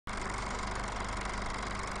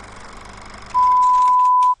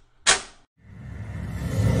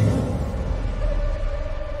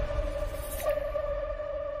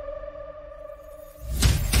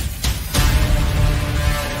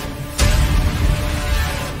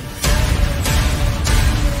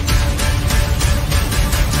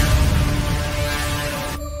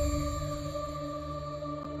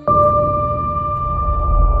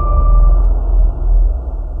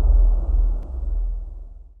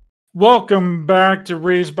Welcome back to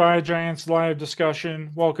Raised by Giants live discussion.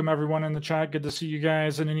 Welcome everyone in the chat. Good to see you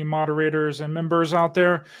guys and any moderators and members out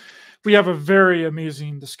there. We have a very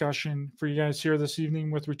amazing discussion for you guys here this evening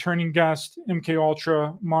with returning guest MK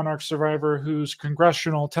Ultra Monarch survivor whose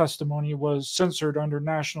congressional testimony was censored under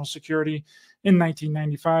national security in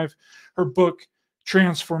 1995. Her book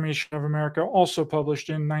Transformation of America, also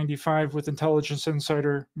published in 95 with intelligence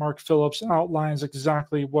insider Mark Phillips, outlines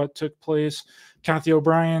exactly what took place. Cathy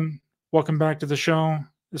O'Brien, welcome back to the show.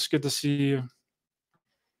 It's good to see you.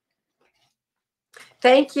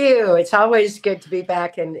 Thank you. It's always good to be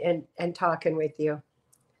back and talking with you.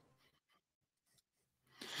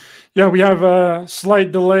 Yeah, we have a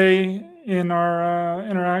slight delay in our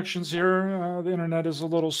interactions here. The internet is a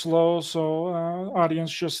little slow, so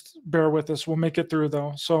audience, just bear with us. We'll make it through,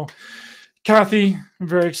 though. So, Cathy, I'm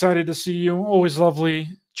very excited to see you. Always lovely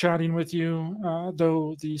chatting with you,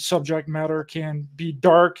 though the subject matter can be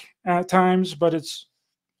dark at times, but it's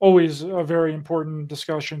always a very important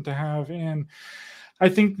discussion to have. And I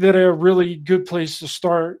think that a really good place to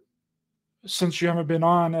start, since you haven't been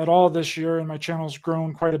on at all this year, and my channel's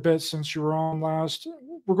grown quite a bit since you were on last,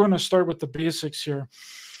 we're going to start with the basics here.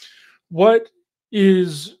 What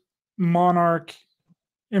is Monarch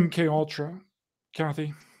MK Ultra,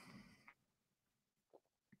 Cathy?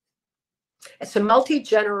 It's a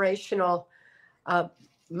multi-generational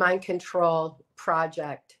mind control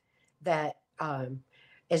project that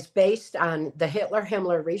is based on the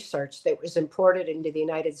Hitler-Himmler research that was imported into the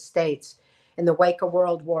United States in the wake of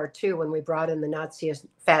World War II, when we brought in the Nazi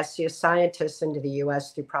fascist scientists into the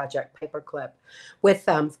U.S. through Project Paperclip. With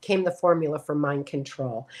them came the formula for mind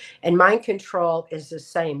control. And mind control is the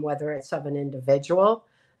same, whether it's of an individual,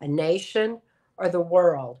 a nation, or the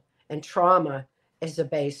world. And trauma is the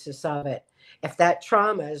basis of it. If that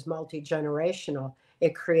trauma is multi-generational,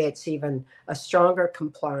 it creates even a stronger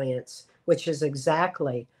compliance, which is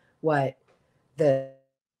exactly what this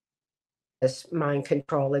mind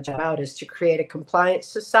control is about, is to create a compliant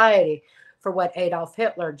society for what Adolf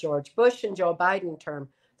Hitler, George Bush, and Joe Biden term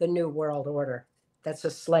the New World Order. That's a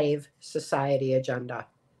slave society agenda.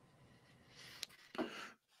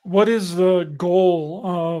 What is the goal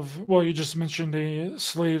of, well, you just mentioned a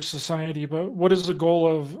slave society, but what is the goal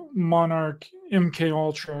of Monarch MK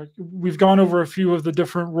Ultra? We've gone over a few of the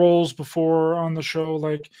different roles before on the show,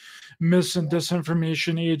 like mis and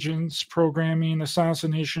disinformation agents programming,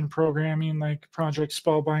 assassination programming like Project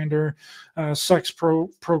Spellbinder, sex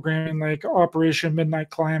programming like Operation Midnight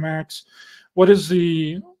Climax. What is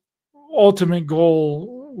the ultimate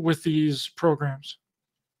goal with these programs?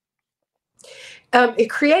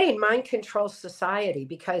 Creating mind control society,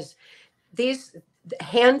 because these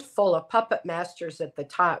handful of puppet masters at the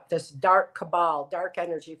top, this dark cabal, dark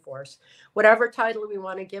energy force, whatever title we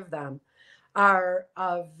want to give them, are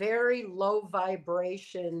a very low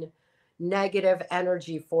vibration, negative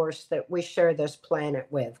energy force that we share this planet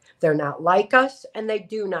with. They're not like us, and they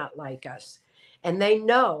do not like us. And they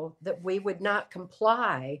know that we would not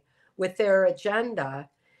comply with their agenda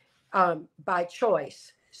by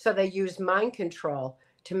choice. So they use mind control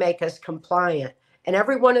to make us compliant. And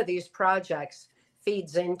every one of these projects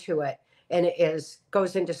feeds into it, and it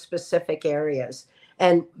goes into specific areas.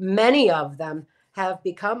 And many of them have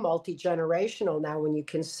become multi-generational now when you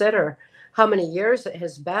consider how many years it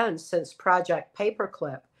has been since Project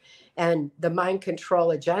Paperclip and the mind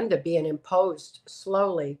control agenda being imposed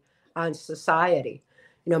slowly on society.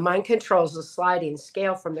 You know, mind control is a sliding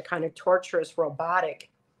scale from the kind of torturous robotic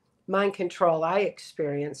mind control I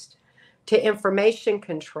experienced to information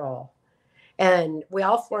control. And we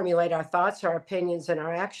all formulate our thoughts, our opinions, and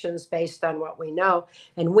our actions based on what we know.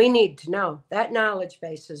 And we need to know that knowledge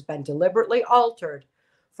base has been deliberately altered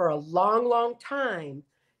for a long, long time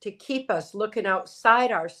to keep us looking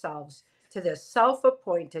outside ourselves to this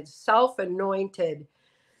self-appointed, self-anointed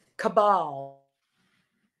cabal,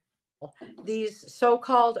 these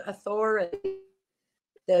so-called authorities,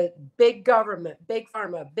 the big government, big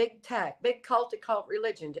pharma, big tech, big cult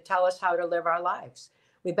religion to tell us how to live our lives.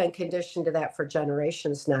 We've been conditioned to that for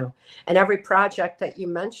generations now. And every project that you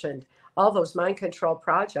mentioned, all those mind control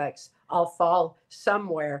projects, all fall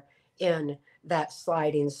somewhere in that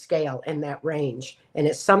sliding scale, in that range. And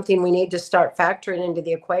it's something we need to start factoring into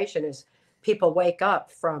the equation as people wake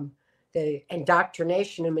up from the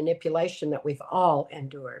indoctrination and manipulation that we've all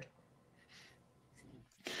endured.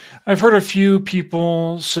 I've heard a few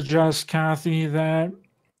people suggest, Cathy, that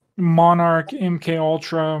Monarch MK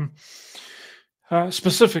Ultra,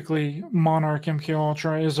 specifically Monarch MK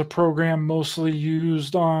Ultra, is a program mostly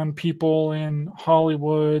used on people in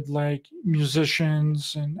Hollywood, like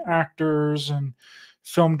musicians and actors and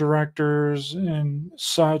film directors and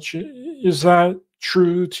such. Is that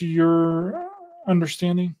true to your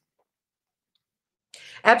understanding?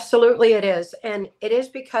 Absolutely it is. And it is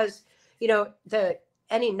because,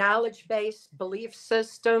 any knowledge-based belief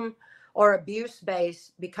system or abuse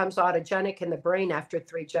base becomes autogenic in the brain after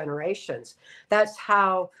 3 generations. That's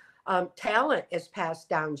how talent is passed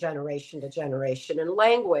down generation to generation, and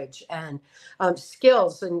language and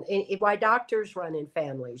skills, and why doctors run in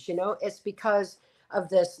families. It's because of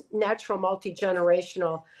this natural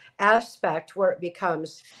multi-generational aspect where it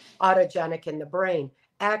becomes autogenic in the brain.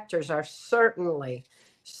 Actors are certainly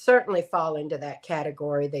fall into that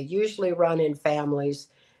category. They usually run in families,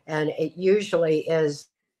 and it usually is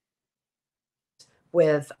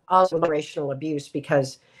with also generational abuse,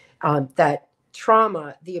 because that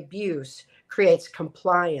trauma, the abuse, creates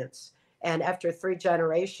compliance. And after 3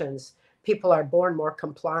 generations, people are born more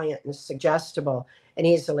compliant and suggestible and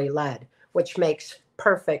easily led, which makes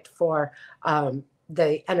perfect for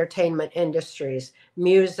the entertainment industries,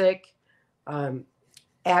 music,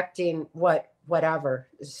 acting, whatever.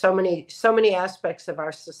 So many aspects of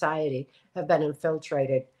our society have been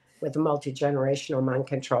infiltrated with multi-generational mind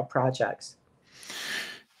control projects.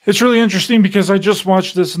 It's really interesting because I just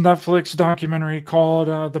watched this Netflix documentary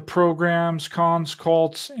called The Programs, Cons,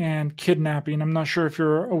 Cults, and Kidnapping. I'm not sure if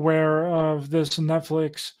you're aware of this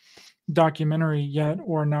Netflix documentary yet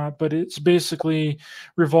or not, but it's basically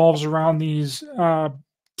revolves around these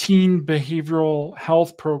teen behavioral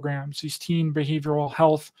health programs, these teen behavioral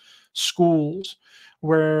health schools,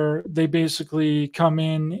 where they basically come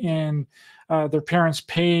in and their parents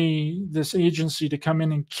pay this agency to come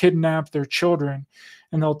in and kidnap their children,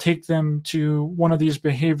 and they'll take them to one of these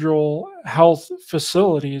behavioral health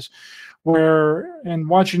facilities where, and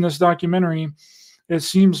watching this documentary, it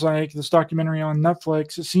seems like this documentary on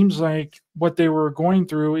Netflix, it seems like what they were going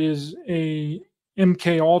through is a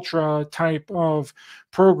MK Ultra type of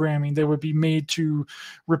programming. They would be made to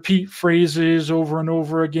repeat phrases over and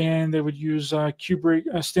over again. They would use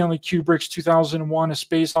Stanley Kubrick's 2001: A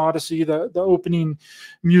Space Odyssey, the opening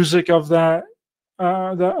music of that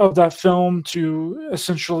film, to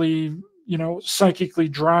essentially, psychically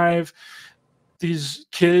drive these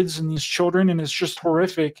kids and these children. And it's just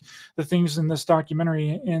horrific, the things in this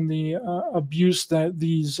documentary and the abuse that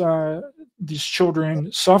these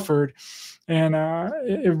children suffered. And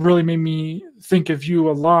it really made me think of you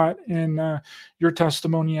a lot in your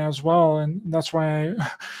testimony as well. And that's why I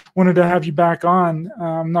wanted to have you back on.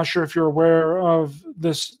 I'm not sure if you're aware of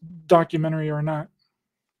this documentary or not.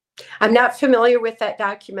 I'm not familiar with that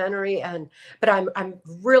documentary, but I'm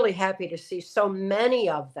really happy to see so many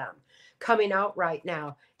of them coming out right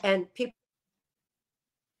now, and people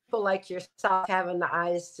like yourself having the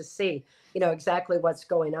eyes to see, exactly what's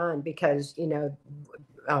going on, because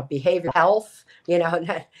behavioral health,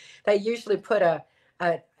 they usually put a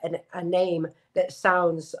name that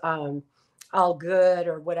sounds all good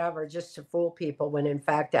or whatever, just to fool people, when in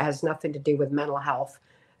fact it has nothing to do with mental health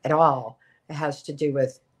at all. It has to do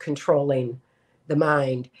with controlling the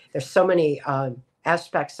mind. There's so many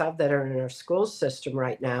aspects of that are in our school system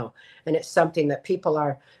right now, and it's something that people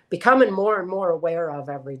are becoming more and more aware of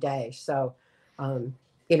every day. So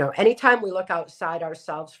anytime we look outside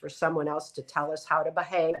ourselves for someone else to tell us how to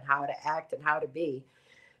behave and how to act and how to be,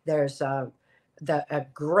 there's a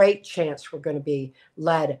great chance we're going to be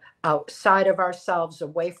led outside of ourselves,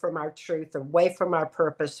 away from our truth, away from our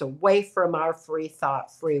purpose, away from our free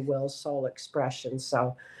thought, free will, soul expression.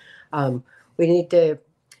 So we need to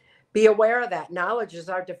be aware of that. Knowledge is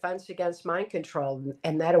our defense against mind control,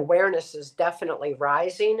 and that awareness is definitely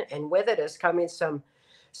rising. And with it is coming some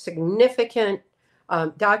significant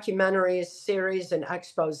documentaries, series, and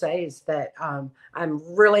exposés that I'm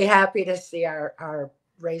really happy to see are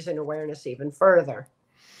raising awareness even further.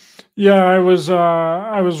 Yeah, I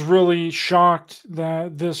was really shocked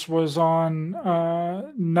that this was on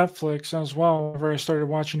Netflix as well. Whenever I started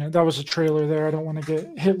watching it, that was a trailer there. I don't want to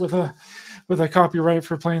get hit with a copyright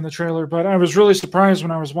for playing the trailer, but I was really surprised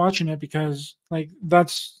when I was watching it, because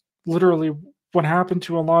that's literally what happened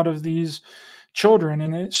to a lot of these children.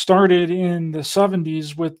 And it started in the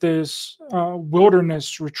 70s with this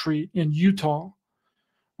wilderness retreat in Utah,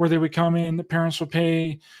 where they would come in, the parents would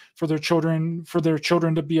pay for their children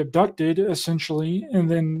to be abducted, essentially, and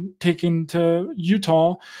then taken to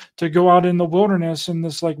Utah to go out in the wilderness in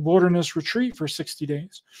this wilderness retreat for 60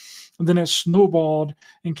 days. And then it snowballed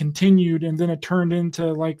and continued, and then it turned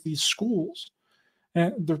into these schools.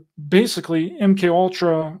 And they're basically MK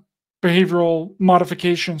Ultra behavioral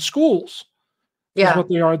modification schools. is what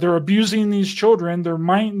they are. They're abusing these children. They're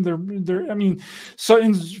I mean, so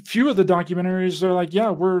in few of the documentaries, they're like, yeah,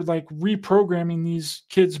 we're like reprogramming these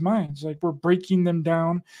kids' minds. Like we're breaking them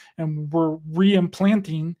down and we're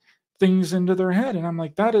re-implanting things into their head. And I'm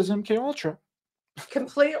like, that is MK Ultra.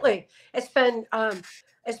 Completely. It's been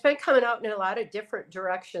coming out in a lot of different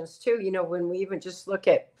directions too. You know, when we even just look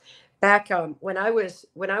at back when I was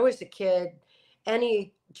a kid,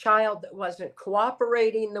 any child that wasn't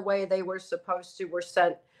cooperating the way they were supposed to were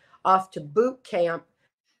sent off to boot camp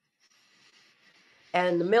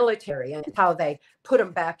and the military, and how they put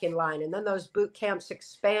them back in line. And then those boot camps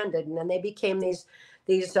expanded, and then they became these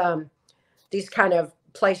kind of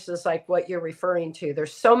places like what you're referring to.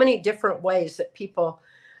 There's so many different ways that people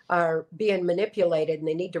are being manipulated, and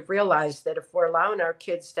they need to realize that if we're allowing our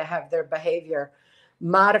kids to have their behavior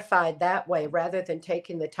modified that way, rather than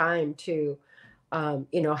taking the time to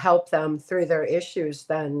help them through their issues,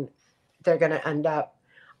 then they're going to end up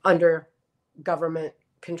under government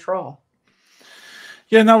control.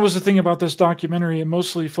 Yeah, and that was the thing about this documentary. It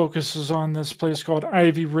mostly focuses on this place called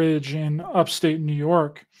Ivy Ridge in upstate New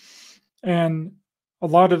York. And a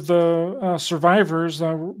lot of the survivors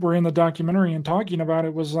that were in the documentary and talking about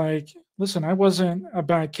it was like, listen, I wasn't a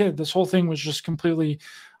bad kid. This whole thing was just completely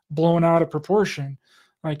blown out of proportion.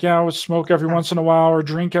 Like, yeah, I would smoke every once in a while or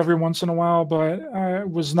drink every once in a while, but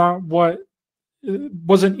it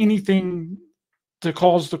wasn't anything to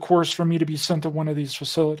cause the course for me to be sent to one of these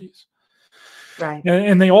facilities. Right.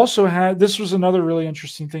 And they also had, this was another really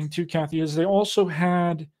interesting thing too, Cathy, is they also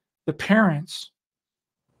had the parents,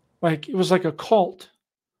 like it was like a cult.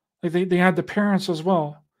 Like they had the parents as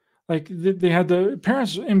well. Like they had the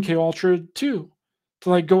parents MK Ultra too, to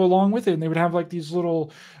like go along with it. And they would have like these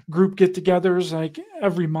little group get-togethers like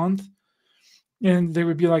every month. And they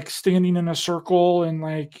would be like standing in a circle and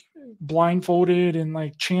like blindfolded and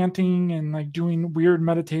like chanting and like doing weird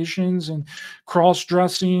meditations and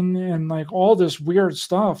cross-dressing and like all this weird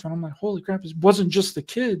stuff. And I'm like, holy crap, it wasn't just the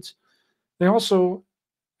kids. They also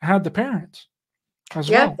had the parents as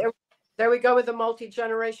well. There we go with the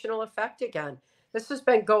multi-generational effect again. This has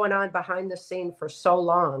been going on behind the scene for so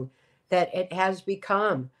long that it has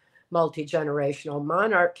become multi-generational.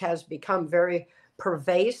 Monarch has become very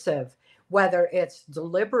pervasive. Whether it's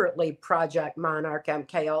deliberately Project Monarch,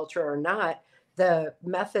 MK Ultra or not, the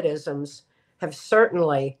Methodisms have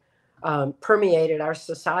certainly permeated our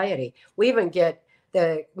society. We even get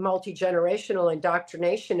the multi-generational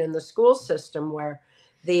indoctrination in the school system, where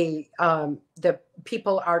the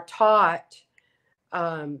people are taught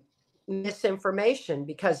misinformation,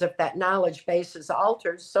 because if that knowledge base is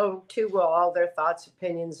altered, so too will all their thoughts,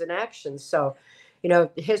 opinions, and actions. So,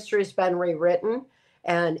 history's been rewritten.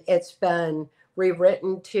 And it's been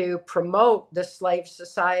rewritten to promote the slave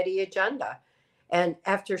society agenda. And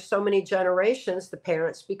after so many generations, the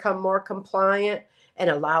parents become more compliant and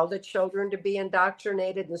allow the children to be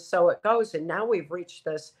indoctrinated. And so it goes. And now we've reached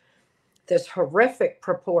this horrific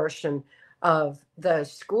proportion of the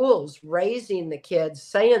schools raising the kids,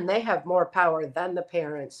 saying they have more power than the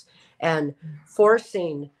parents, and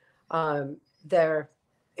forcing their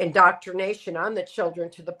indoctrination on the children,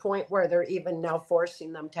 to the point where they're even now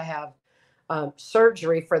forcing them to have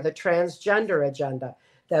surgery for the transgender agenda.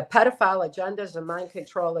 The pedophile agenda is a mind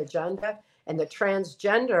control agenda, and the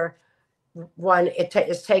transgender one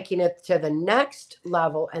is taking it to the next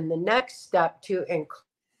level and the next step to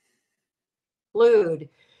include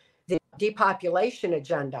the depopulation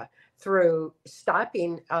agenda through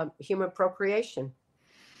stopping human procreation.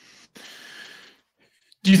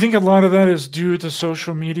 Do you think a lot of that is due to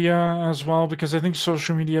social media as well? Because I think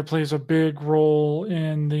social media plays a big role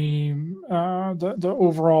in the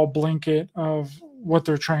overall blanket of what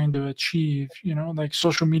they're trying to achieve. Like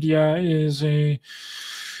social media is a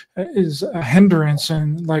hindrance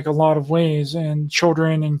in like a lot of ways, and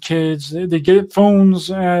children and kids, they get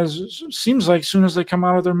phones as seems like soon as they come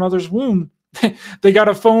out of their mother's womb. They got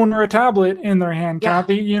a phone or a tablet in their hand, yeah.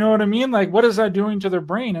 Cathy, you know what I mean? Like, what is that doing to their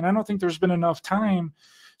brain? And I don't think there's been enough time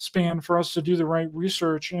span for us to do the right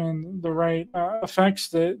research and the right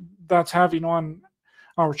effects that's having on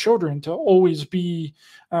our children, to always be,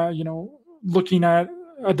 looking at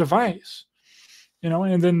a device,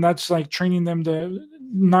 and then that's like training them to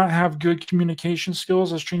not have good communication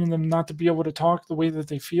skills. That's training them not to be able to talk the way that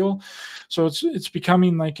they feel. So it's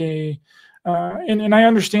becoming like and I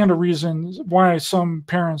understand the reason why some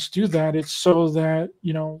parents do that. It's so that,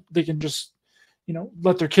 they can just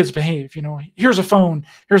let their kids behave. Here's a phone,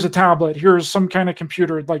 here's a tablet, here's some kind of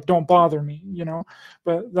computer, like, don't bother me.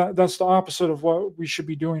 But that's the opposite of what we should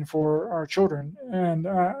be doing for our children. And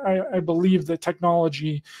I believe that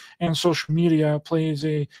technology and social media plays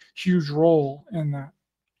a huge role in that.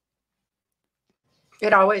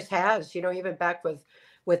 It always has, even back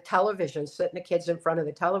with television, sitting the kids in front of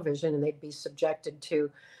the television, and they'd be subjected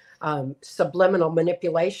to subliminal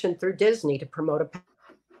manipulation through Disney to promote a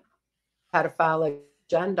pedophile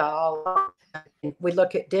agenda all along. We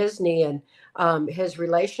look at Disney and his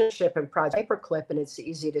relationship in Project Paperclip, and it's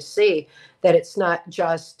easy to see that it's not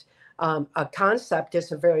just a concept,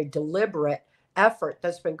 it's a very deliberate effort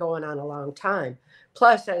that's been going on a long time.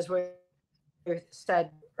 Plus, as we said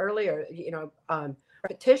earlier,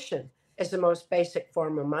 repetition is the most basic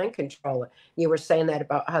form of mind control. You were saying that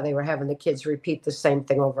about how they were having the kids repeat the same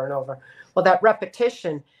thing over and over. Well, that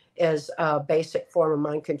repetition is a basic form of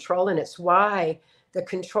mind control, and it's why the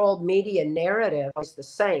controlled media narrative is the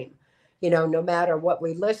same. No matter what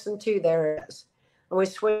we listen to, there it is. When we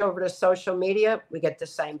switch over to social media, we get the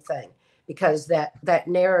same thing, because that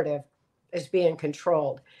narrative is being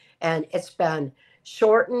controlled, and it's been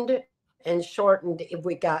shortened and shortened.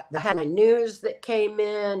 We got the headline news that came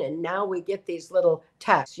in, and now we get these little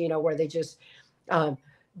texts, where they just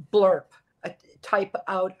blurb, type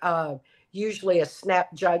out usually a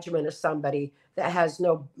snap judgment of somebody that has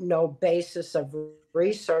no basis of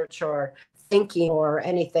research or thinking or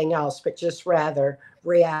anything else, but just rather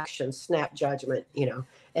reaction, snap judgment,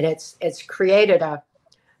 and it's created a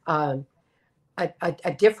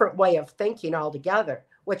different way of thinking altogether,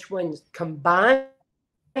 which, when combined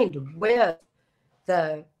with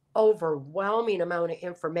the overwhelming amount of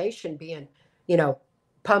information being,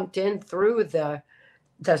 pumped in through the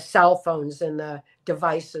cell phones and the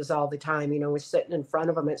devices all the time, we're sitting in front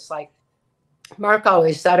of them. It's like Mark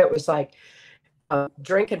always said, it was like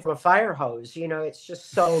drinking from a fire hose. It's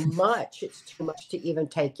just so much. It's too much to even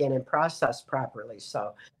take in and process properly.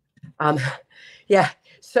 So, yeah.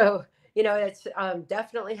 So, it's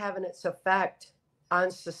definitely having its effect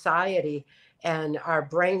on society, and our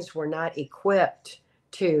brains were not equipped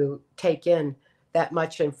to take in that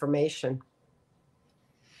much information.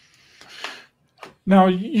 Now,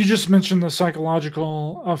 you just mentioned the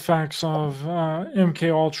psychological effects of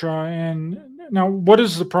MK Ultra, and now what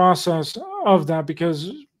is the process of that?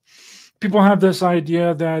 Because people have this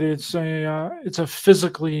idea that it's a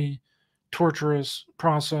physically torturous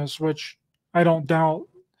process, which I don't doubt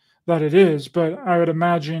that it is, but I would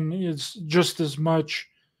imagine it's just as much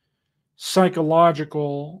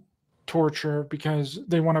psychological torture, because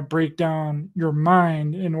they want to break down your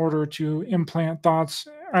mind in order to implant thoughts,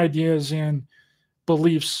 ideas, and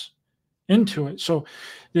beliefs into it. So,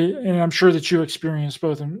 and I'm sure that you experience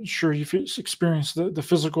both. I'm sure you've experienced the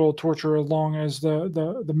physical torture along as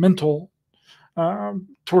the mental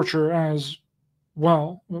torture as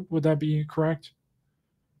well. Would that be correct?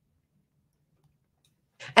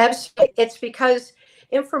 Absolutely. It's because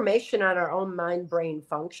information on our own mind-brain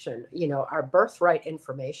function, our birthright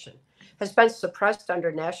information, has been suppressed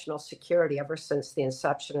under national security ever since the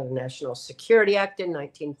inception of the National Security Act in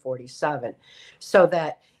 1947, so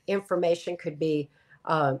that information could be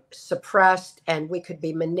suppressed and we could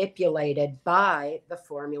be manipulated by the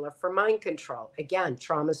formula for mind control. Again,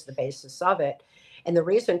 trauma is the basis of it. And the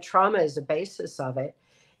reason trauma is the basis of it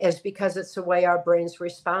is because it's the way our brains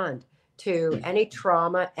respond to any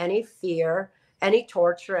trauma, any fear, any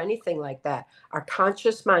torture, anything like that. Our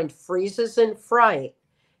conscious mind freezes in fright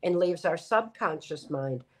and leaves our subconscious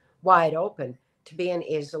mind wide open to being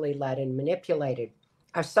easily led and manipulated.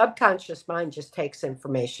 Our subconscious mind just takes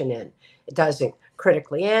information in. It doesn't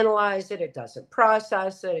critically analyze it. It doesn't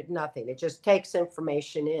process it, nothing. It just takes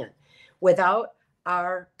information in. Without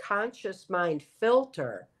our conscious mind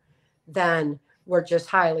filter, then we're just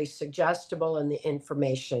highly suggestible, and the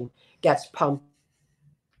information gets pumped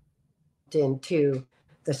into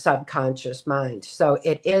the subconscious mind. So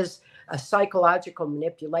it is a psychological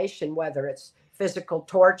manipulation, whether it's physical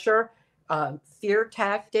torture, fear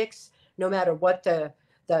tactics, no matter what the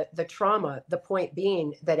trauma, the point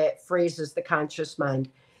being that it freezes the conscious mind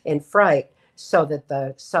in fright so that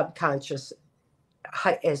the subconscious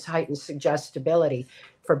is heightened suggestibility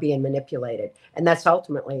for being manipulated. And that's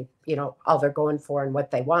ultimately, all they're going for and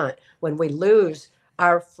what they want. When we lose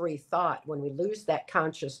our free thought, when we lose that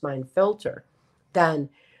conscious mind filter, then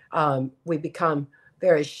we become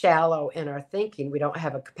very shallow in our thinking. We don't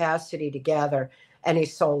have a capacity to gather any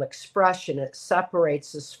soul expression. It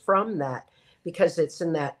separates us from that, because it's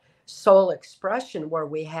in that soul expression where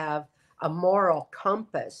we have a moral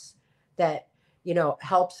compass that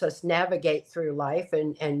helps us navigate through life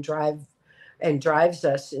and drive and drives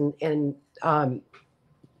us in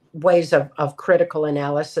ways of critical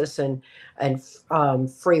analysis and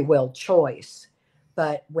free will choice.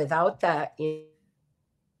 But without that,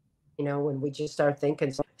 when we just start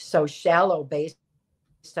thinking so shallow based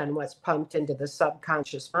on what's pumped into the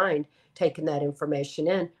subconscious mind, taking that information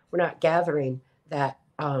in, we're not gathering that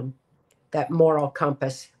that moral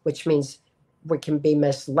compass, which means we can be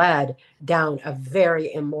misled down a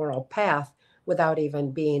very immoral path without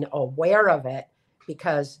even being aware of it,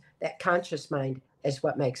 because that conscious mind is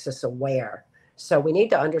what makes us aware. So we need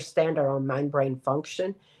to understand our own mind-brain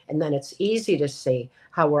function, and then it's easy to see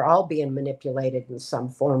how we're all being manipulated in some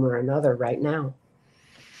form or another right now.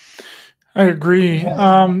 I agree.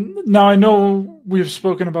 Now, I know we've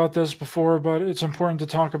spoken about this before, but it's important to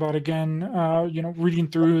talk about again. Reading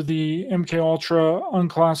through the MK Ultra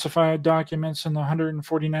unclassified documents and the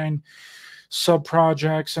 149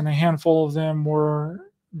 sub-projects, and a handful of them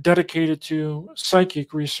were dedicated to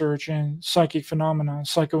psychic research and psychic phenomena,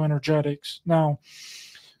 psychoenergetics. Now,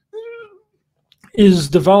 is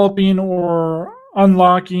developing or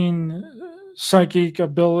unlocking psychic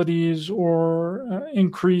abilities or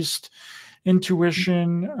increased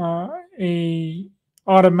intuition a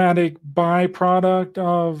automatic byproduct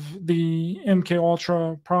of the MK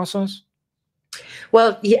Ultra process?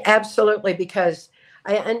 Well, yeah, absolutely, because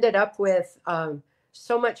I ended up with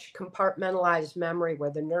so much compartmentalized memory where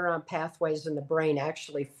the neuron pathways in the brain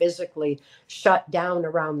actually physically shut down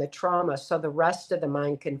around the trauma so the rest of the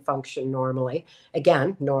mind can function normally.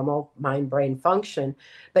 Again, normal mind-brain function.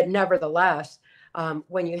 But nevertheless,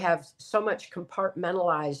 when you have so much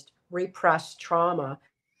compartmentalized repressed trauma,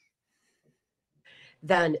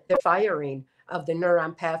 then the firing of the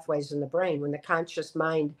neuron pathways in the brain, when the conscious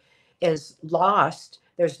mind is lost,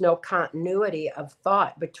 there's no continuity of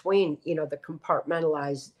thought between, the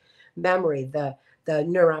compartmentalized memory, the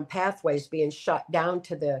neuron pathways being shut down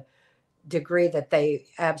to the degree that they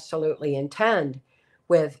absolutely intend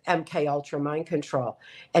with MK Ultra mind control.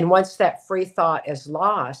 And once that free thought is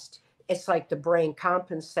lost, it's like the brain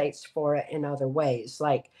compensates for it in other ways.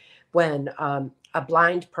 Like when a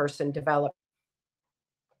blind person develops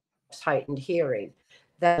heightened hearing,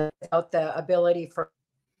 then without the ability for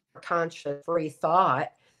conscious free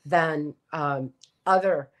thought, then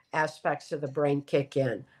other aspects of the brain kick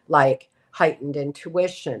in, like heightened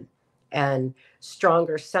intuition and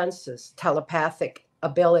stronger senses, telepathic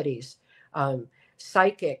abilities,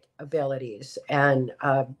 psychic abilities, and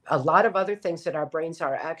a lot of other things that our brains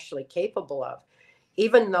are actually capable of.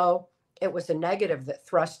 Even though it was a negative that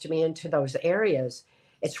thrust me into those areas,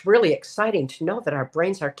 it's really exciting to know that our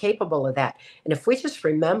brains are capable of that. And if we just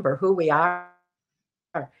remember who we are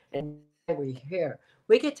and why we're here,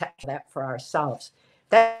 we get to act that for ourselves.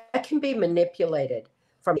 That can be manipulated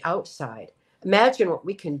from the outside. Imagine what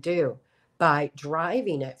we can do by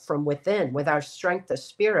driving it from within with our strength of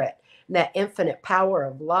spirit and that infinite power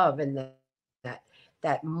of love and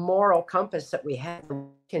that moral compass that we have. We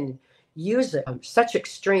can use it such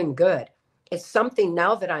extreme good. It's something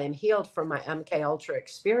now that I am healed from my MK Ultra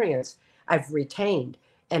experience, I've retained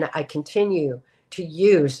and I continue to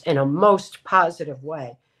use in a most positive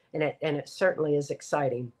way. And it certainly is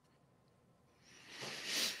exciting.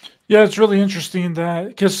 Yeah, it's really interesting that,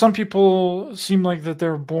 because some people seem like that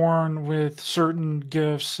they're born with certain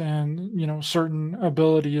gifts and certain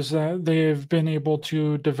abilities that they've been able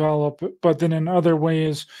to develop, but then in other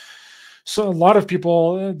ways, so a lot of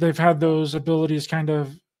people, they've had those abilities kind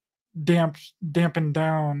of dampened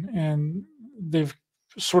down, and they've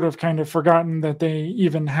sort of kind of forgotten that they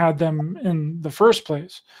even had them in the first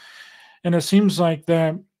place. And it seems like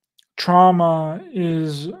that trauma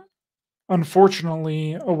is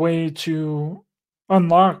unfortunately a way to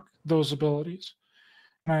unlock those abilities.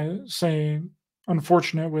 And I say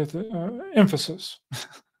unfortunate with emphasis.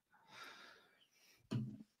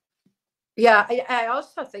 Yeah, I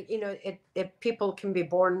also think, if people can be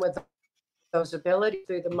born with those abilities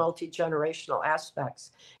through the multi-generational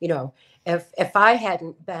aspects. If I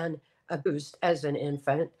hadn't been abused as an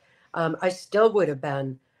infant, I still would have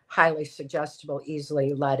been highly suggestible,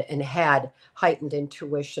 easily led, and had heightened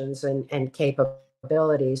intuitions and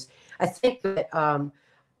capabilities. I think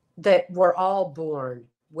that we're all born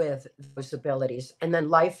with those abilities, and then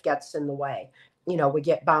life gets in the way. We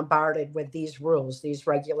get bombarded with these rules, these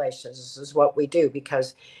regulations. This is what we do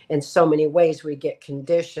because in so many ways we get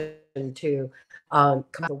conditioned to the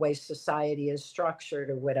way society is structured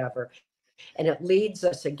or whatever. And it leads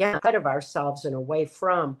us again ahead of ourselves and away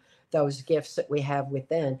from those gifts that we have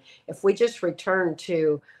within. If we just return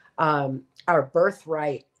to our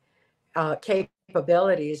birthright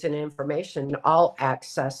capabilities and information, all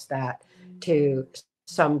access that to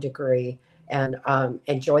some degree. and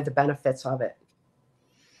enjoy the benefits of it.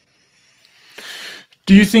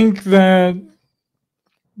 Do you think that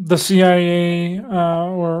the CIA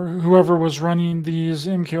or whoever was running these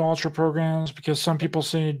MK Ultra programs, because some people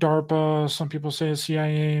say DARPA, some people say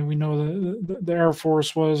CIA, we know that the Air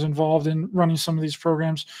Force was involved in running some of these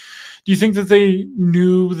programs. Do you think that they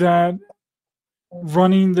knew that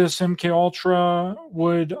running this MK Ultra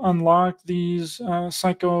would unlock these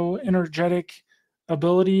psychoenergetic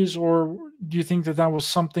abilities, or do you think that that was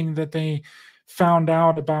something that they found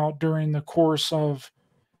out about during the course of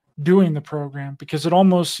doing the program? Because it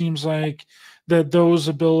almost seems like that those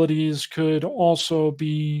abilities could also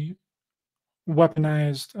be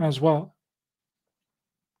weaponized as well.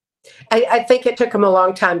 I think it took them a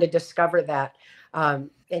long time to discover that. And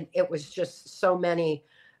it was just so many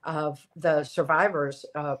of the survivors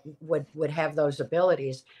would have those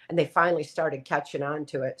abilities, and they finally started catching on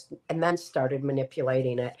to it and then started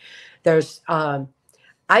manipulating it. There's,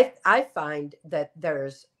 I find that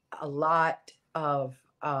there's a lot of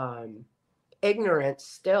ignorance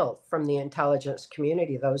still from the intelligence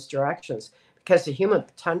community, those directions, because the human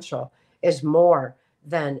potential is more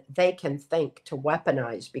than they can think to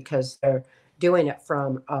weaponize, because they're doing it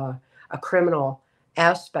from a criminal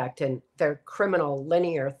aspect, and their criminal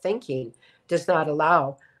linear thinking does not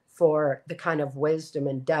allow for the kind of wisdom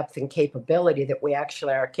and depth and capability that we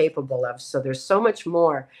actually are capable of. So there's so much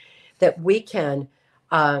more that we can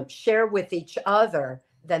share with each other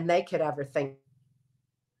than they could ever think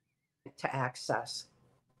to access.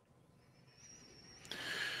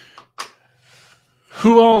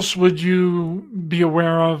 Who else would you be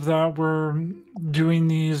aware of that were doing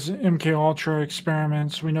these MK Ultra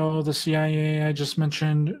experiments? We know the CIA, I just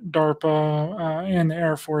mentioned DARPA, and the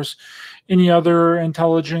Air Force. Any other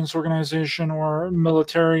intelligence organization or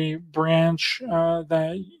military branch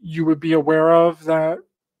that you would be aware of that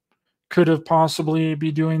could have possibly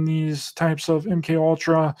be doing these types of MK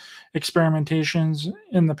Ultra experimentations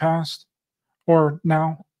in the past or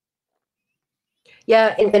now?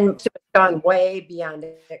 Yeah, and it's gone way beyond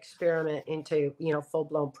experiment into,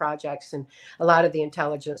 full-blown projects, and a lot of the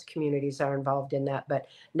intelligence communities are involved in that. But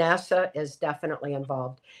NASA is definitely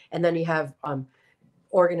involved, and then you have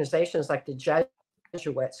organizations like the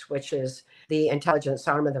Jesuits, which is the intelligence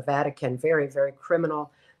arm of the Vatican, very, very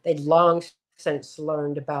criminal. They'd long since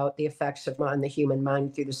learned about the effects of on the human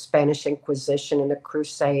mind through the Spanish Inquisition and the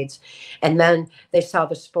Crusades, and then they saw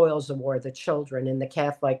the spoils of war, the children in the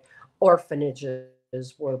Catholic orphanages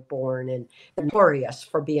were born, and notorious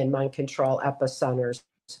for being mind control epicenters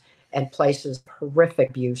and places of horrific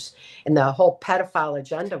abuse. And the whole pedophile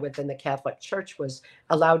agenda within the Catholic Church was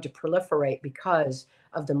allowed to proliferate because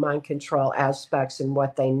of the mind control aspects and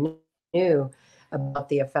what they knew about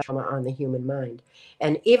the effect on the human mind.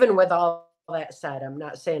 And even with all that said, I'm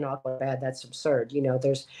not saying all bad, that's absurd.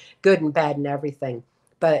 There's good and bad in everything.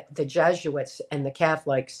 But the Jesuits and the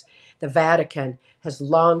Catholics, the Vatican has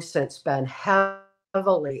long since been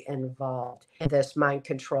heavily involved in this mind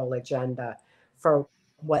control agenda for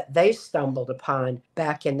what they stumbled upon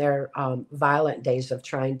back in their violent days of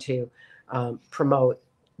trying to promote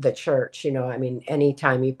the church.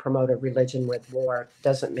 Anytime you promote a religion with war, it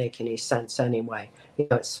doesn't make any sense anyway.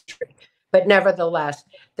 It's true. But nevertheless,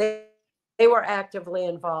 they were actively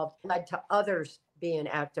involved, led to others being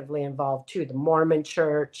actively involved too. The Mormon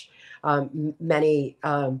Church, many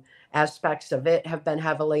aspects of it have been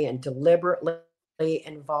heavily and deliberately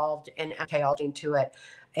involved in taking to it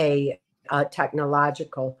a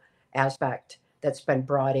technological aspect that's been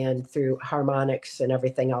brought in through harmonics and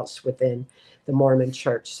everything else within the Mormon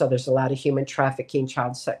Church. So there's a lot of human trafficking,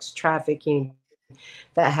 child sex trafficking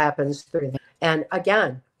that happens through that. And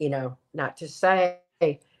again, not to say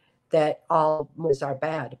that all Mormons are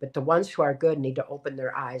bad, but the ones who are good need to open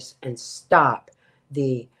their eyes and stop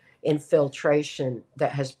the infiltration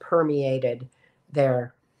that has permeated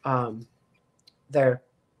their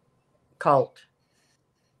cult.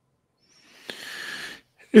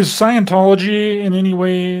 Is Scientology in any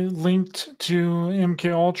way linked to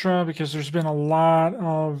MK Ultra? Because there's been a lot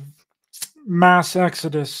of mass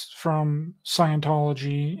exodus from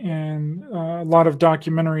Scientology, and a lot of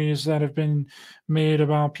documentaries that have been made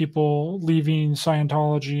about people leaving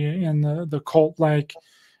Scientology and the cult-like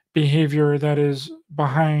behavior that is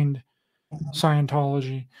behind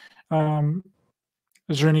Scientology.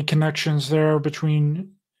 Is there any connections there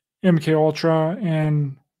between MK Ultra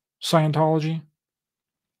and Scientology?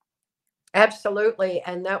 Absolutely,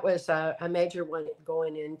 and that was a major one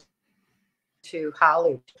going into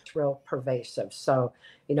Hollywood. It's real pervasive. So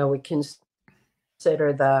we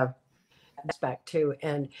consider the aspect too.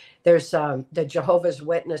 And there's the Jehovah's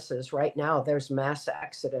Witnesses right now. There's mass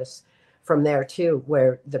exodus from there too,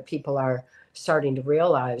 where the people are starting to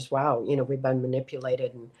realize, wow, you know, we've been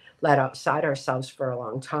manipulated and let outside ourselves for a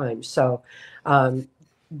long time. So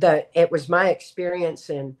it was my experience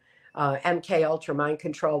in MK Ultra mind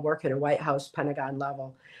control work in a White House Pentagon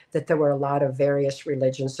level, that there were a lot of various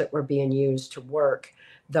religions that were being used to work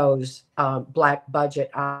those black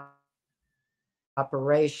budget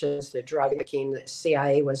operations, the drug making that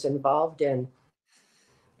CIA was involved in.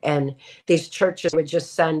 And these churches would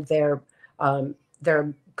just send their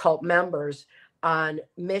cult members on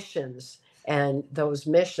missions, and those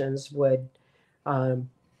missions would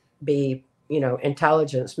be, you know,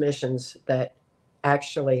 intelligence missions that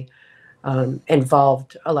actually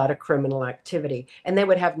involved a lot of criminal activity, and they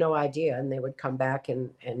would have no idea, and they would come back and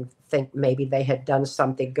think maybe they had done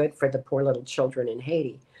something good for the poor little children in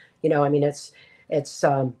Haiti. You know, I mean, it's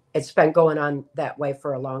been going on that way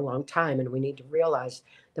for a long, long time, and we need to realize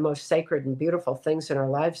the most sacred and beautiful things in our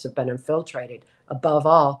lives have been infiltrated. Above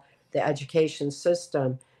all, the education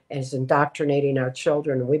system is indoctrinating our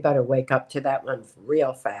children, and we better wake up to that one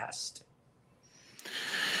real fast.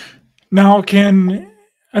 Now,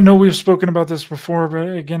 I know we've spoken about this before, but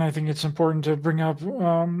again, I think it's important to bring up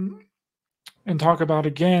and talk about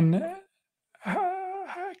again.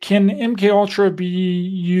 Can MK Ultra be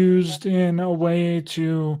used in a way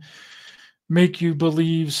to make you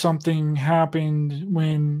believe something happened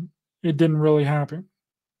when it didn't really happen?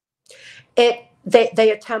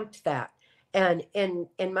 They attempt that, and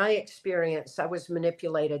in my experience, I was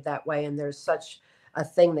manipulated that way. And there's such a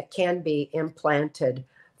thing that can be implanted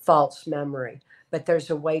false memory, but there's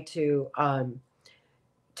a way to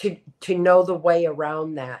know the way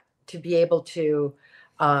around that, to be able to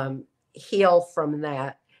heal from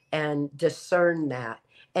that and discern that.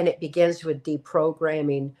 And it begins with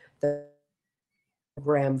deprogramming the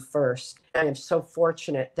program first. I am so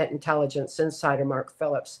fortunate that Intelligence Insider Mark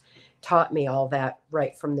Phillips taught me all that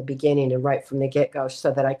right from the beginning and right from the get-go,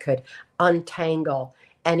 so that I could untangle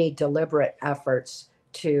any deliberate efforts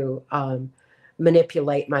to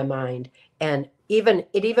manipulate my mind. And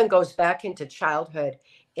it even goes back into childhood,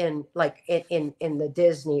 in like in the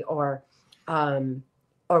Disney or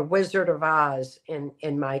Wizard of Oz.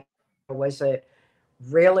 In my, was it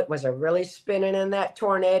really spinning in that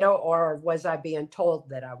tornado, or was I being told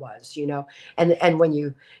that I was, you know? And when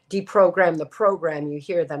you deprogram the program, you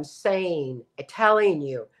hear them telling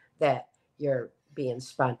you that you're being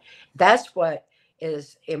spun. That's what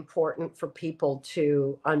is important for people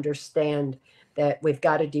to understand, that we've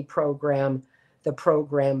got to deprogram the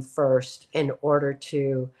program first in order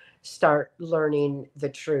to start learning the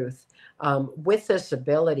truth. With this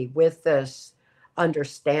ability, with this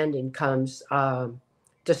understanding comes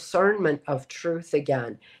discernment of truth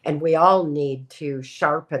again. And we all need to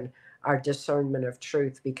sharpen our discernment of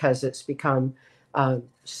truth, because it's become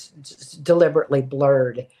deliberately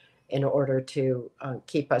blurred in order to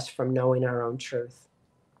keep us from knowing our own truth.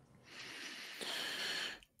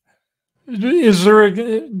 Is there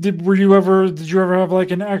did you ever have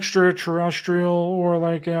like an extraterrestrial or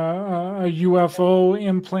like a UFO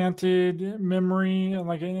implanted memory,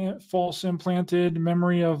 like a false implanted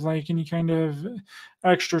memory of like any kind of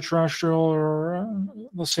extraterrestrial, or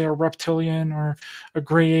let's say a reptilian or a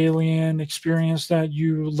gray alien experience that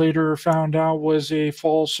you later found out was a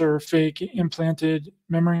false or fake implanted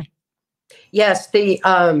memory? Yes, the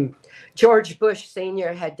George Bush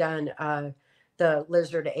Sr. had done the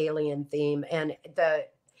lizard alien theme, and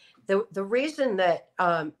the reason that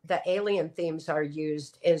the alien themes are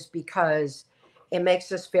used is because it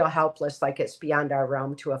makes us feel helpless, like it's beyond our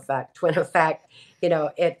realm to affect, when in fact, you know,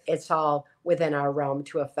 it's all within our realm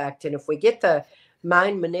to affect. And if we get the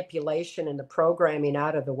mind manipulation and the programming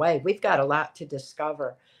out of the way, we've got a lot to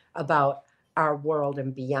discover about our world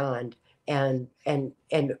and beyond, and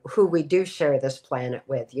who we do share this planet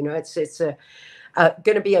with. You know, it's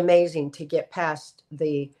going to be amazing to get past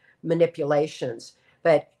the manipulations.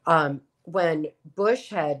 But when Bush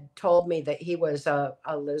had told me that he was a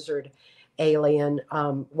lizard alien,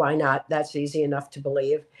 why not? That's easy enough to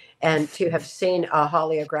believe. And to have seen a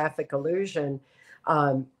holographic illusion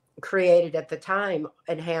created at the time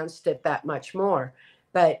enhanced it that much more.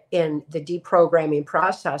 But in the deprogramming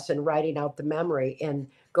process and writing out the memory and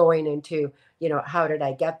going into, you know, how did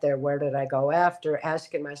I get there? Where did I go after?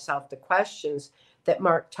 Asking myself the questions that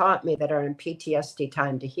Mark taught me that are in PTSD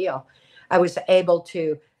Time to Heal, I was able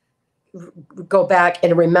to go back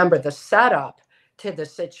and remember the setup to the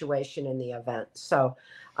situation in the event. So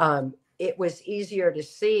it was easier to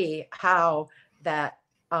see how that,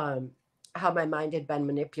 how my mind had been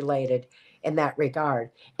manipulated in that regard.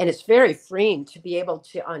 And it's very freeing to be able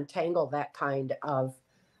to untangle that kind of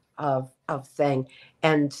of thing,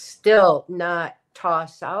 and still not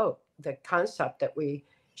toss out the concept that we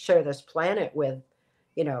share this planet with,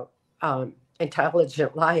 you know,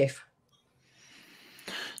 intelligent life.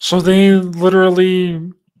 So they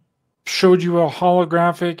literally showed you a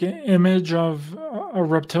holographic image of a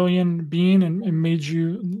reptilian being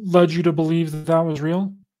and led you to believe that that was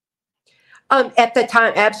real? At the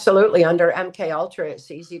time, absolutely. Under MK Ultra,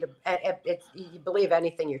 it's easy to you believe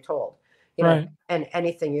anything you're told, you know, Right. and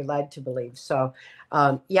anything you're led to believe. So,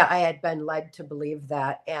 yeah, I had been led to believe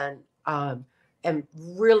that, and am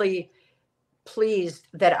really pleased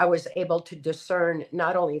that I was able to discern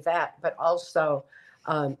not only that, but also,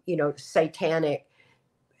 you know, satanic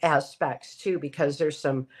aspects too, because there's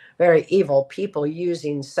some very evil people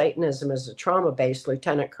using Satanism as a trauma base.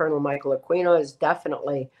 Lieutenant Colonel Michael Aquino is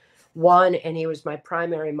definitely one, and he was my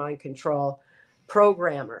primary mind control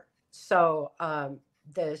programmer. So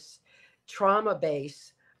this trauma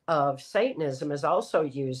base of Satanism is also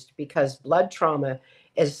used because blood trauma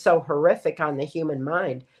is so horrific on the human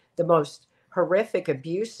mind. The most horrific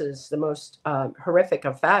abuses, the most horrific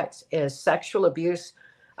effects is sexual abuse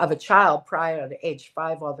of a child prior to age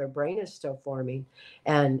 5 while their brain is still forming.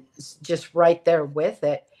 And just right there with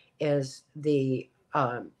it is the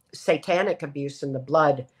satanic abuse in the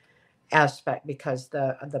blood aspect, because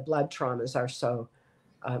the blood traumas are so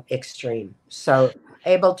extreme. So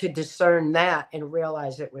able to discern that and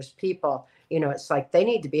realize it was people, you know, it's like they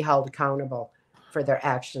need to be held accountable for their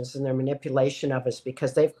actions and their manipulation of us,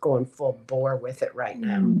 because they've gone full bore with it right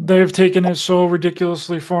now. They've taken it so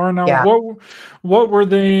ridiculously far. Now, Yeah. what were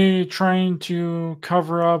they trying to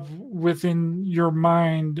cover up within your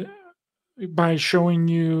mind by showing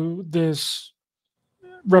you this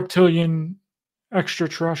reptilian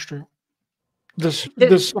extraterrestrial, this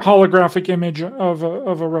holographic image of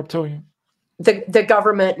a reptilian? The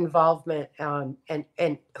government involvement,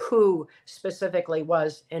 and who specifically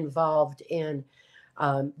was involved in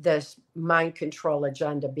this mind control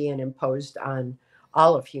agenda being imposed on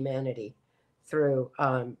all of humanity through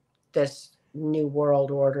this new world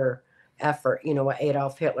order effort. You know, what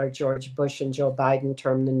Adolf Hitler, George Bush, and Joe Biden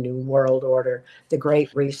termed the New World Order, the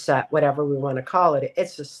Great Reset, whatever we want to call it.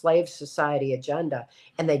 It's a slave society agenda,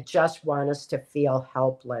 and they just want us to feel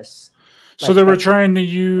helpless. So they were trying to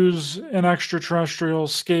use an extraterrestrial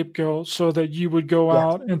scapegoat so that you would go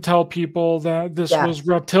out and tell people that this was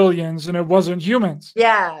reptilians and it wasn't humans.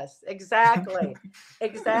 Yes, exactly.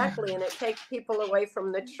 Exactly. And it takes people away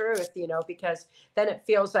from the truth, you know, because then it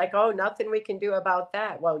feels like, oh, nothing we can do about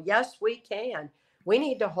that. Well, yes, we can. We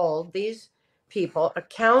need to hold these people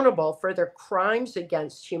accountable for their crimes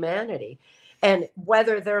against humanity. And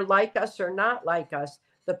whether they're like us or not like us,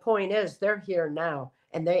 the point is they're here now,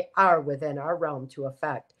 and they are within our realm to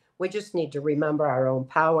affect. We just need to remember our own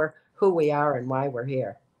power, who we are, and why we're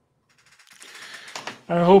here.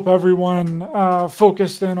 I hope everyone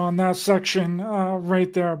focused in on that section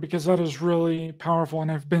right there, because that is really powerful.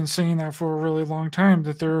 And I've been saying that for a really long time,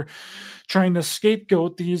 that they're trying to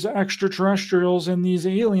scapegoat these extraterrestrials and these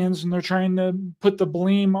aliens, and they're trying to put the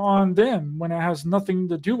blame on them when it has nothing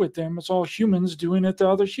to do with them. It's all humans doing it to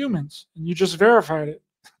other humans. And you just verified it.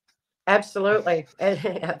 Absolutely.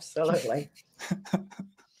 Absolutely.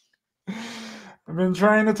 I've been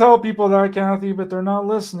trying to tell people that, Cathy, but they're not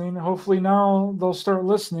listening. Hopefully now they'll start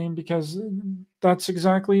listening, because that's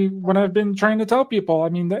exactly what I've been trying to tell people. I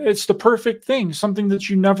mean, it's the perfect thing, something that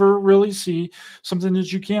you never really see, something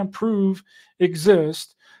that you can't prove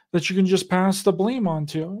exists, that you can just pass the blame on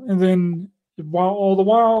to. And then all the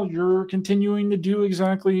while, you're continuing to do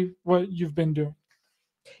exactly what you've been doing.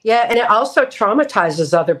 Yeah, and it also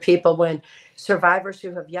traumatizes other people when survivors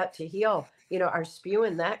who have yet to heal, you know, are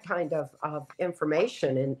spewing that kind of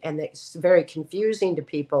information, and it's very confusing to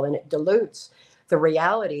people, and it dilutes the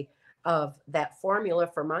reality of that formula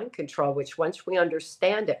for mind control, which once we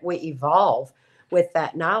understand it, we evolve with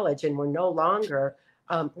that knowledge, and we're no longer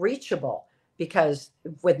reachable, because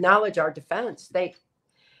with knowledge, our defense,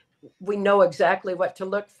 we know exactly what to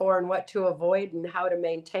look for and what to avoid, and how to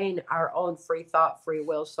maintain our own free thought, free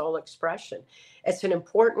will, soul expression. It's an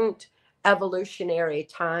important evolutionary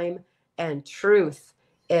time, and truth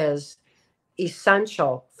is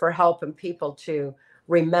essential for helping people to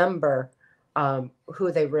remember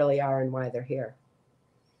who they really are and why they're here.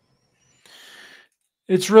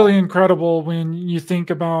 It's really incredible when you think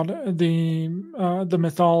about the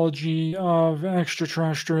mythology of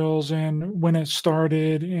extraterrestrials, and when it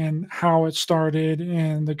started and how it started,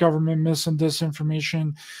 and the government mis and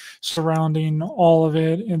disinformation surrounding all of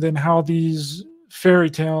it, and then how these fairy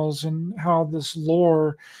tales and how this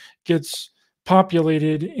lore gets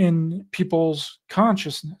populated in people's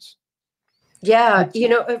consciousness. Yeah, you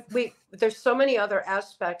know, there's so many other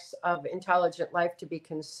aspects of intelligent life to be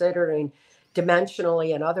considering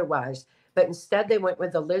dimensionally and otherwise, but instead they went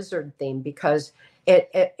with the lizard theme because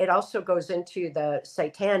it also goes into the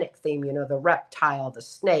satanic theme, you know, the reptile, the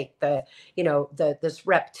snake, this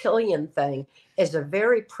reptilian thing is a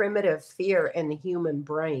very primitive fear in the human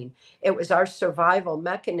brain. It was our survival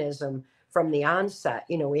mechanism from the onset.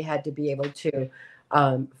 You know, we had to be able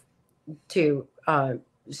um, to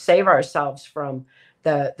save ourselves from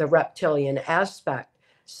the reptilian aspect.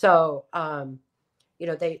 So you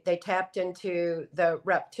know, they tapped into the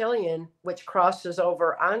reptilian, which crosses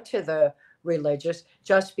over onto the religious,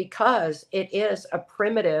 just because it is a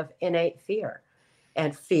primitive innate fear,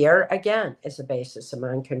 and fear again is a basis of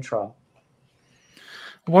mind control.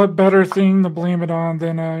 What better thing to blame it on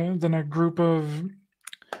than a group of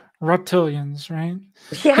reptilians, right?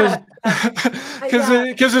 Because Yeah, yeah.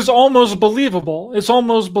 because it's almost believable. It's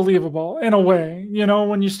almost believable in a way, you know,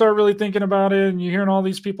 when you start really thinking about it and you're hearing all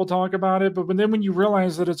these people talk about it. But then when you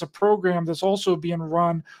realize that it's a program that's also being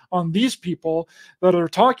run on these people that are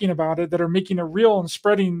talking about it, that are making it real and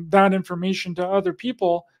spreading that information to other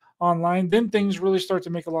people online, then things really start to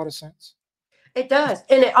make a lot of sense. It does.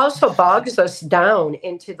 And it also bogs us down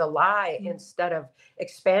into the lie instead of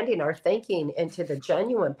expanding our thinking into the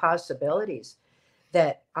genuine possibilities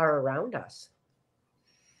that are around us.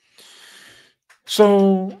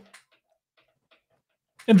 So,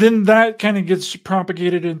 and then that kind of gets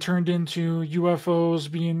propagated and turned into UFOs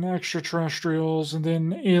being extraterrestrials, and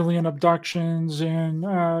then alien abductions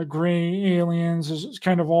and gray aliens is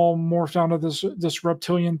kind of all morphed out of this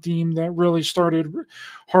reptilian theme that really started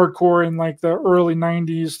hardcore in like the early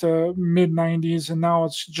 '90s to mid '90s, and now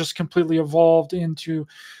it's just completely evolved into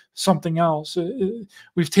something else.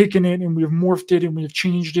 We've taken it and we've morphed it and we've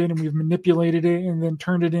changed it and we've manipulated it and then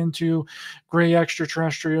turned it into gray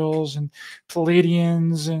extraterrestrials and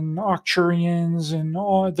Palladians and Arcturians and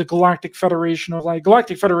all the Galactic Federation of Light.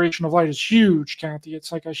 Galactic Federation of Light is huge, Cathy.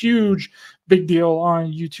 It's like a huge, big deal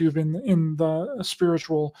on YouTube in the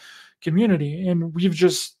spiritual community, and we've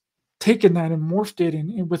just taken that and morphed it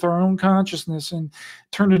in with our own consciousness and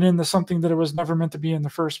turned it into something that it was never meant to be in the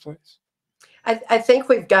first place. I think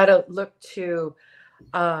we've got to look to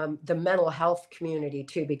the mental health community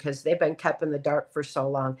too, because they've been kept in the dark for so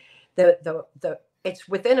long. It's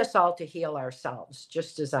within us all to heal ourselves,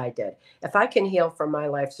 just as I did. If I can heal from my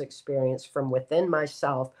life's experience from within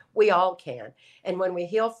myself, we all can. And when we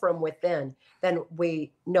heal from within, then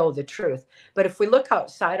we know the truth. But if we look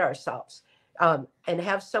outside ourselves and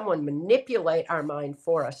have someone manipulate our mind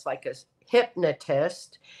for us, like a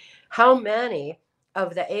hypnotist, how many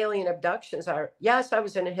of the alien abductions are, yes, I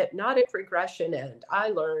was in a hypnotic regression and I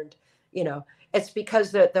learned, you know, it's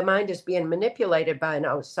because the mind is being manipulated by an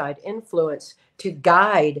outside influence to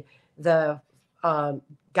guide the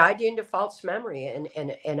guide you into false memory.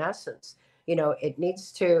 In essence, you know,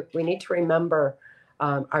 we need to remember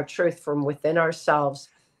our truth from within ourselves.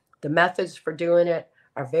 The methods for doing it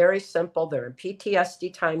are very simple. They're in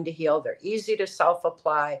PTSD time to heal. They're easy to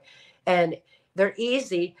self-apply, and they're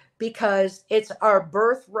easy because it's our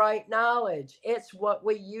birthright knowledge. It's what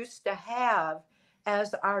we used to have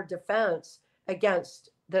as our defense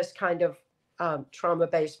against this kind of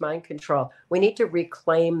trauma-based mind control. We need to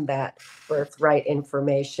reclaim that birthright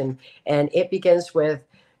information, and it begins with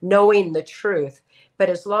knowing the truth. But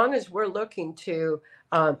as long as we're looking to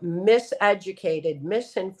miseducated,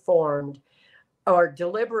 misinformed, or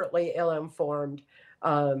deliberately ill-informed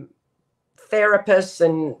therapists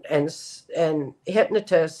and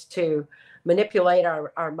hypnotists to manipulate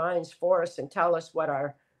our minds for us and tell us what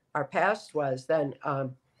our past was, then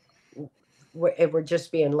we're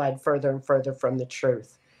just being led further and further from the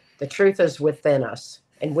truth. The truth is within us,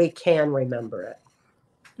 and we can remember it.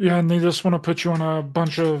 Yeah, and they just want to put you on a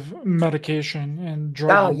bunch of medication and Oh,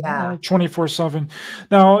 drug yeah. 24/7.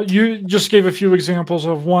 Now, you just gave a few examples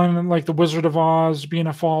of one, like the Wizard of Oz being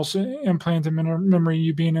a false implanted memory,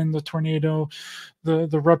 you being in the tornado, the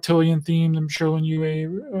reptilian theme, them showing you a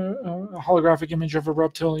holographic image of a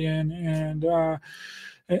reptilian, and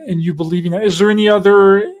you believing that. Is there any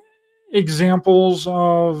other examples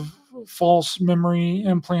of false memory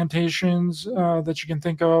implantations that you can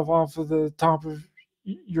think of off of the top of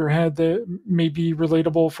your head that may be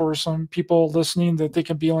relatable for some people listening, that they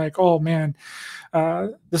can be like, oh man,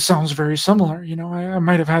 this sounds very similar, you know, I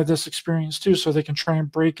might have had this experience too, so they can try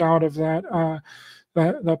and break out of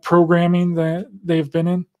that programming that they've been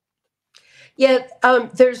in? Yeah,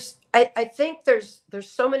 I think there's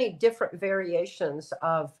so many different variations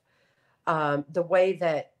of the way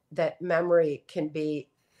that memory can be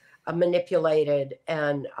manipulated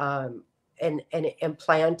and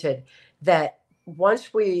implanted, that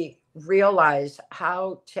once we realize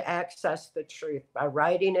how to access the truth by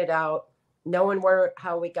writing it out, knowing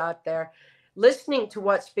how we got there, listening to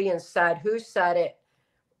what's being said, who said it,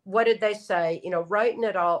 what did they say, writing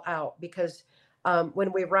it all out, because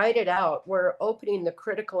when we write it out, we're opening the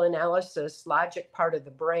critical analysis logic part of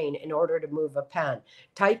the brain in order to move a pen.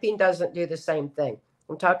 Typing doesn't do the same thing.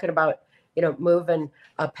 I'm talking about, moving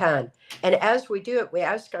a pen. And as we do it, we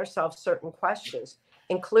ask ourselves certain questions,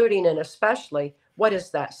 including and especially, what is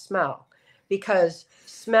that smell? Because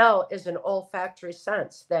smell is an olfactory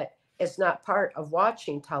sense that is not part of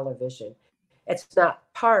watching television. It's not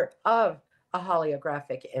part of a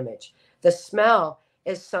holographic image. The smell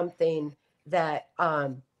is something that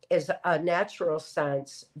is a natural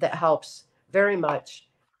sense that helps very much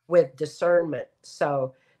with discernment.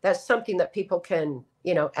 So that's something that people can,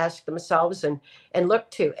 ask themselves and look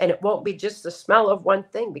to. And it won't be just the smell of one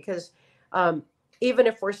thing, because even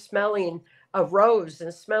if we're smelling a rose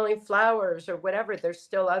and smelling flowers or whatever, there's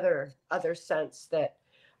still other scents that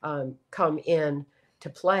come in to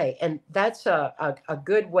play. And that's a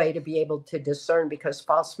good way to be able to discern, because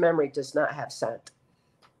false memory does not have scent.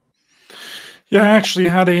 Yeah, I actually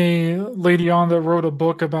had a lady on that wrote a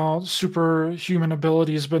book about superhuman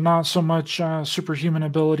abilities, but not so much superhuman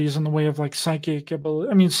abilities in the way of like psychic ability.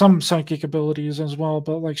 I mean, some psychic abilities as well,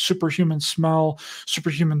 but like superhuman smell,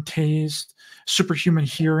 superhuman taste, superhuman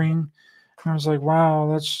hearing. And I was like, wow,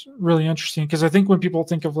 that's really interesting. Because I think when people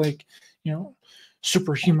think of like,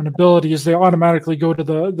 superhuman abilities, they automatically go to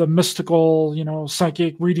the mystical,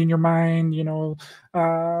 psychic, reading your mind,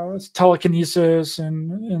 telekinesis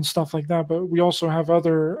and stuff like that. But we also have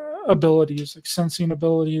other abilities like sensing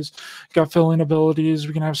abilities, gut feeling abilities.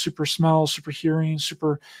 We can have super smell, super hearing,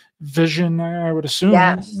 super vision, I would assume.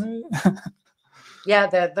 Yes. Yeah,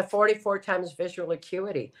 the 44 times visual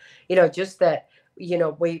acuity, just that,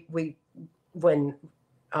 we when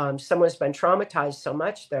someone's been traumatized so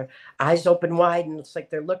much, their eyes open wide and it's like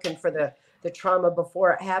they're looking for the trauma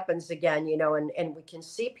before it happens again, and we can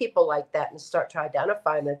see people like that and start to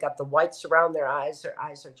identify them. They've got the whites around their eyes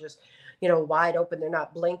are just, wide open. They're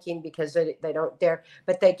not blinking because they don't dare,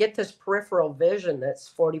 but they get this peripheral vision that's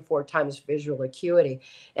 44 times visual acuity.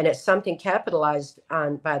 And it's something capitalized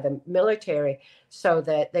on by the military so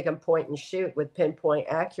that they can point and shoot with pinpoint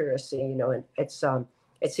accuracy, and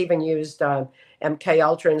it's even used MK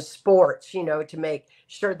Ultra in sports, to make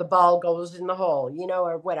sure the ball goes in the hole,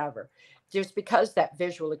 or whatever. Just because that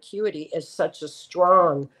visual acuity is such a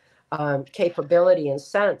strong capability and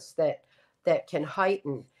sense that can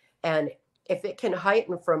heighten. And if it can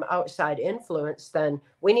heighten from outside influence, then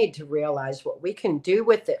we need to realize what we can do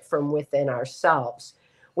with it from within ourselves.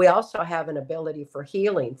 We also have an ability for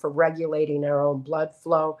healing, for regulating our own blood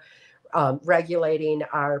flow, regulating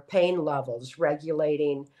our pain levels,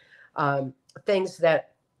 regulating things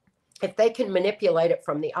that if they can manipulate it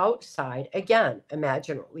from the outside, again,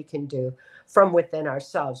 imagine what we can do from within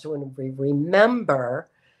ourselves when we remember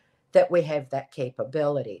that we have that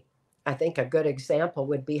capability. I think a good example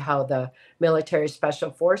would be how the military special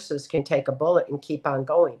forces can take a bullet and keep on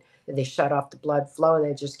going. They shut off the blood flow and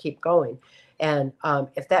they just keep going. And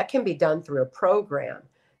if that can be done through a program,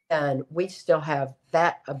 then we still have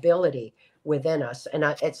that ability within us. And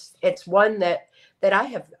it's one that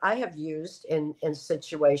I have used in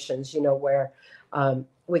situations, where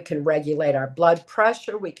we can regulate our blood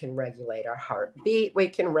pressure, we can regulate our heartbeat, we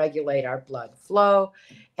can regulate our blood flow,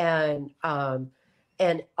 and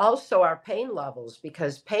also our pain levels,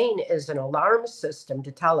 because pain is an alarm system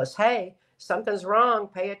to tell us, hey, something's wrong,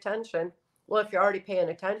 pay attention. Well, if you're already paying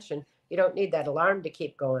attention, you don't need that alarm to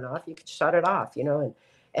keep going off. You can shut it off,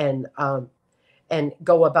 and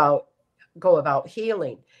go about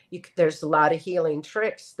healing. There's a lot of healing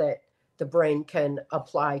tricks that the brain can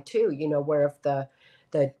apply too, where if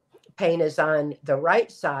the pain is on the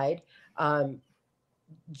right side,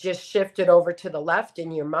 just shift it over to the left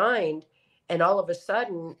in your mind, and all of a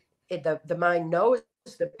sudden the mind knows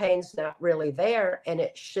the pain's not really there, and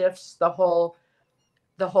it shifts the whole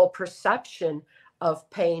perception of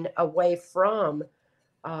pain away from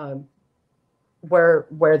where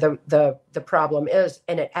the problem is,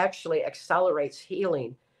 and it actually accelerates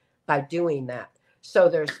healing by doing that. So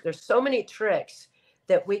there's so many tricks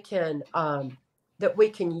that we can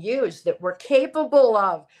use, that we're capable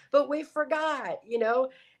of, but we forgot,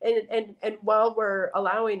 and while we're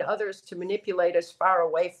allowing others to manipulate us far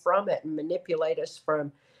away from it and manipulate us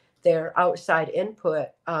from their outside input,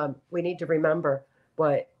 we need to remember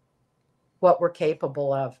what we're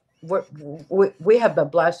capable of. We have been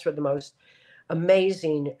blessed with the most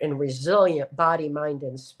amazing and resilient body, mind,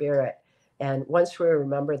 and spirit. And once we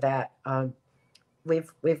remember that,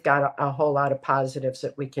 we've got a whole lot of positives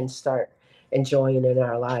that we can start enjoying in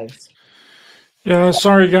our lives. Yeah,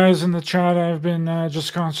 sorry guys in the chat. I've been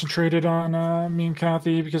just concentrated on me and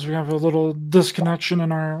Cathy because we have a little disconnection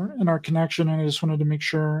in our connection, and I just wanted to make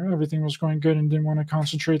sure everything was going good and didn't want to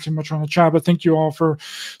concentrate too much on the chat. But thank you all for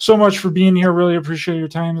so much for being here. Really appreciate your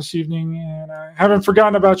time this evening, and I haven't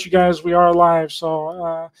forgotten about you guys. We are live,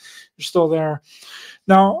 so you're still there.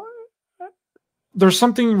 Now, there's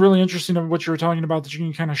something really interesting of what you were talking about, that you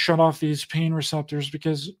can kind of shut off these pain receptors,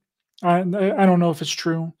 because I don't know if it's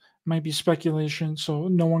true. Might be speculation, so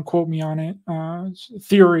no one quote me on it. It's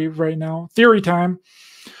theory right now, theory time.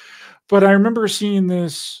 But I remember seeing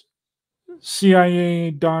this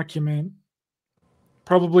CIA document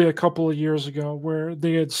probably a couple of years ago where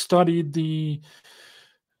they had studied the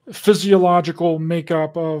physiological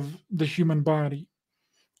makeup of the human body.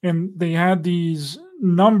 And they had these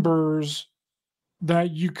numbers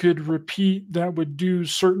that you could repeat that would do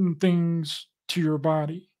certain things to your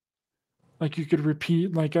body. Like you could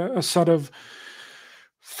repeat like a set of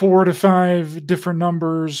 4 to 5 different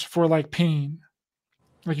numbers for like pain.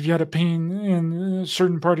 Like if you had a pain in a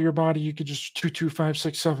certain part of your body, you could just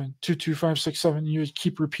 22567, 22567. You would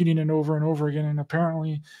keep repeating it over and over again, and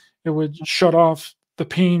apparently it would shut off the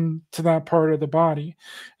pain to that part of the body.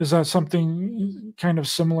 Is that something kind of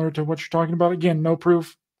similar to what you're talking about? Again, no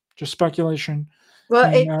proof, just speculation. Well,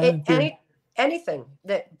 And, anything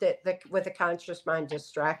that with a conscious mind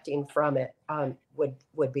distracting from it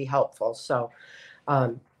would be helpful. So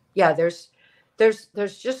yeah, there's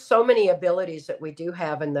just so many abilities that we do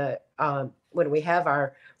have in the when we have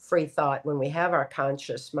our free thought, when we have our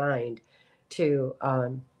conscious mind to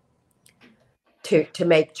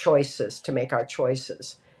make choices, to make our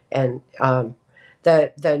choices. And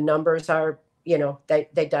the numbers are,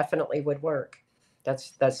 they definitely would work.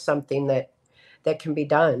 That's something that can be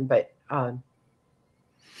done. But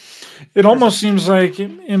it almost seems like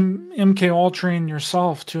MK Ultraing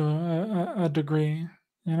yourself to a degree,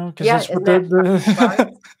 because yeah, that's what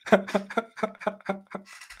the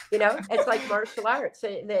it's like martial arts,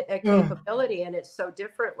 a capability, and it's so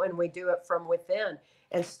different when we do it from within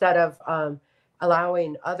instead of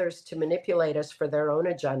allowing others to manipulate us for their own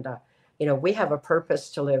agenda. We have a purpose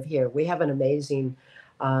to live here. We have an amazing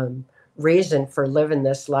reason for living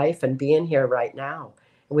this life and being here right now.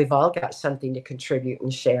 We've all got something to contribute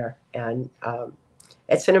and share. And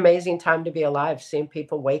it's an amazing time to be alive, seeing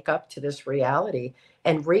people wake up to this reality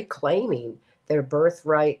and reclaiming their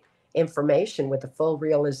birthright information with the full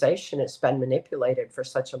realization it's been manipulated for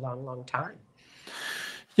such a long, long time.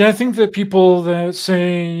 Yeah, I think that people that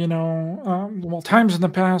say, well, times in the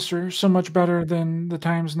past are so much better than the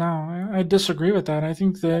times now, I disagree with that. I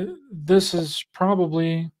think that this is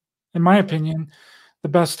probably, in my opinion, the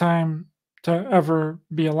best time to ever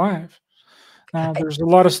be alive. Now, there's a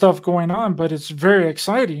lot of stuff going on, but it's very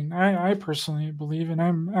exciting. I personally believe, and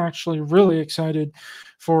I'm actually really excited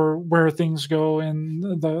for where things go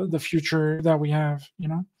and the future that we have,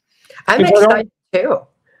 I'm excited too.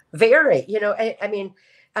 Very, I mean,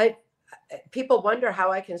 people wonder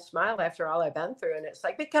how I can smile after all I've been through. And it's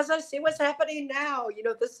like, because I see what's happening now.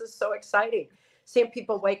 This is so exciting. Seeing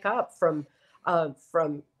people wake up from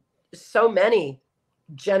so many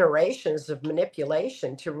generations of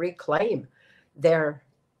manipulation to reclaim their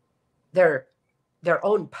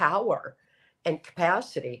own power and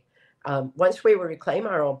capacity. Once we reclaim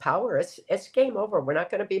our own power, it's game over. We're not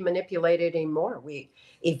going to be manipulated anymore. We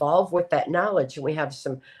evolve with that knowledge, and we have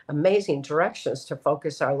some amazing directions to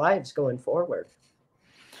focus our lives going forward.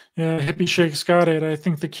 Yeah, Hippie Shake's got it. I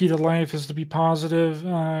think the key to life is to be positive,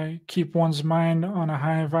 keep one's mind on a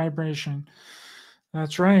high vibration.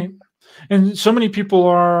 That's right. And so many people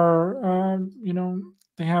are,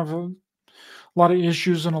 they have a lot of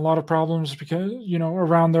issues and a lot of problems because,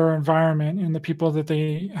 around their environment and the people that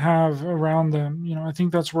they have around them. I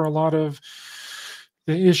think that's where a lot of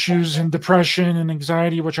the issues and depression and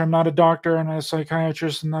anxiety, which I'm not a doctor, I'm not a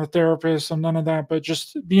psychiatrist, I'm not a therapist, I'm none of that, but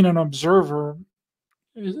just being an observer,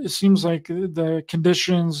 it seems like the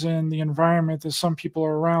conditions and the environment that some people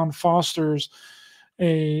are around fosters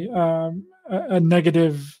a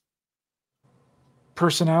negative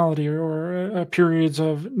personality or periods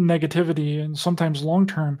of negativity, and sometimes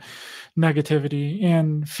long-term negativity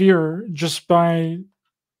and fear, just by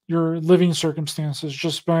your living circumstances,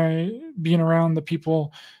 just by being around the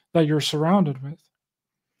people that you're surrounded with.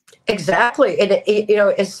 Exactly.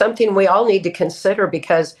 It's something we all need to consider,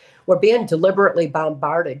 because we're being deliberately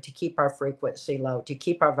bombarded to keep our frequency low, to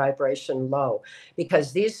keep our vibration low,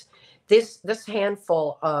 because this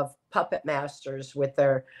handful of puppet masters with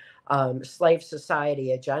their slave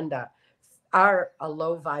society agenda are a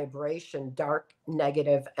low vibration, dark,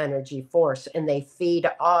 negative energy force, and they feed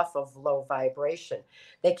off of low vibration.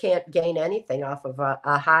 They can't gain anything off of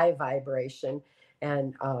a high vibration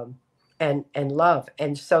and love.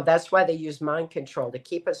 And so that's why they use mind control, to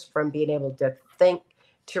keep us from being able to think,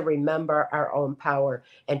 to remember our own power,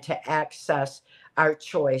 and to access our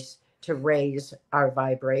choice to raise our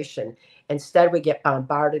vibration. Instead, we get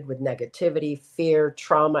bombarded with negativity, fear,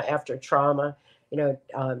 trauma after trauma,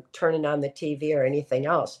 turning on the TV or anything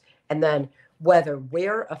else. And then whether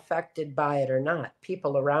we're affected by it or not,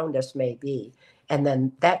 people around us may be. And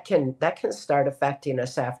then that can start affecting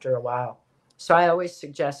us after a while. So I always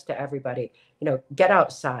suggest to everybody, get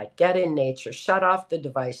outside, get in nature, shut off the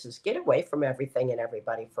devices, get away from everything and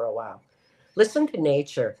everybody for a while. Listen to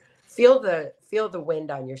nature, feel the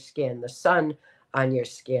wind on your skin, the sun on your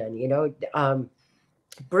skin,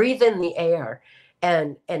 breathe in the air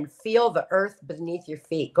and feel the earth beneath your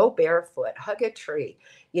feet. Go barefoot, hug a tree,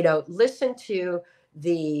 listen to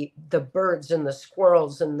the birds and the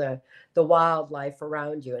squirrels and the wildlife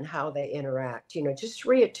around you and how they interact. Just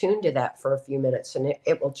reattune to that for a few minutes, and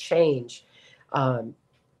it will change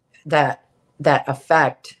that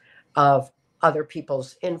effect of other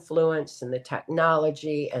people's influence and the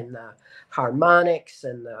technology and the harmonics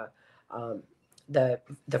and the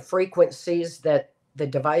frequencies that the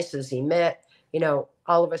devices emit.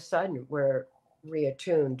 All of a sudden we're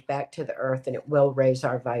reattuned back to the earth, and it will raise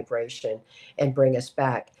our vibration and bring us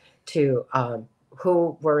back to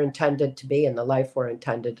who we're intended to be and the life we're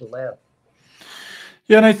intended to live.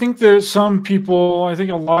 Yeah, and I think there's some people, I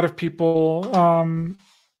think a lot of people,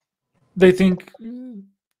 they think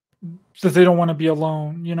that they don't want to be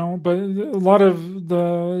alone, but a lot of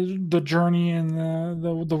the journey and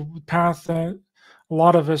the path that a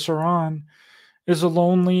lot of us are on is a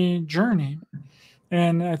lonely journey.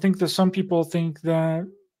 And I think that some people think that,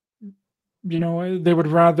 they would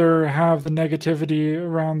rather have the negativity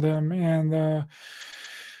around them and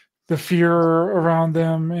the fear around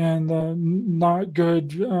them and the not good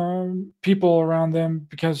people around them,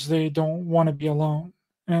 because they don't want to be alone.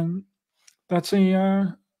 And that's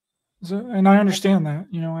and I understand that,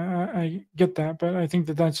 I get that, but I think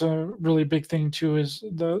that that's a really big thing too, is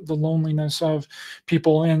the loneliness of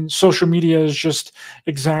people, and social media has just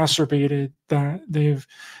exacerbated that.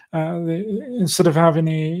 Instead of having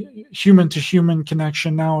a human to human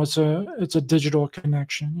connection, now it's a digital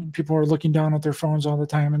connection, and people are looking down at their phones all the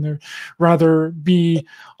time, and they'd rather be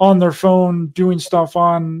on their phone doing stuff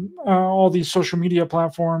on all these social media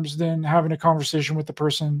platforms than having a conversation with the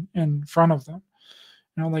person in front of them.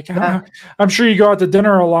 Yeah. I'm sure you go out to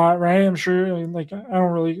dinner a lot, right? I'm sure, I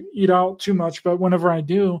don't really eat out too much, but whenever I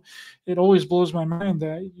do, it always blows my mind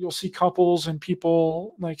that you'll see couples and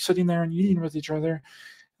people sitting there and eating with each other.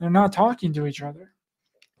 They're not talking to each other.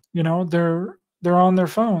 They're on their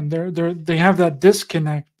phone. They have that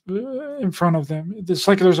disconnect in front of them. It's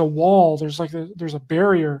like there's a wall. There's a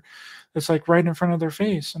barrier that's right in front of their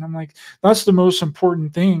face. And I'm like, that's the most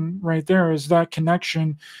important thing right there, is that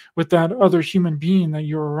connection with that other human being that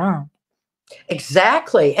you're around.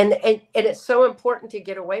 Exactly. And it's so important to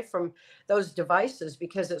get away from those devices,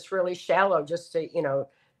 because it's really shallow just to,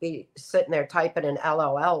 be sitting there typing an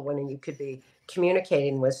LOL when you could be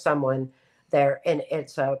communicating with someone there. And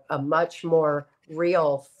it's a much more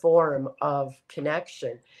real form of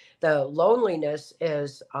connection. The loneliness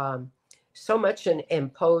is so much an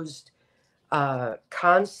imposed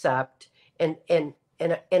concept in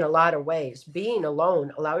a lot of ways. Being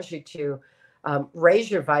alone allows you to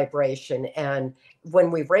raise your vibration. And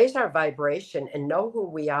when we raise our vibration and know who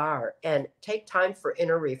we are and take time for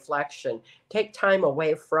inner reflection, take time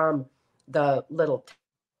away from the little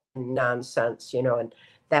nonsense, and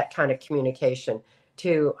that kind of communication,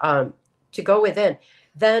 to go within,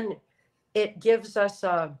 then it gives us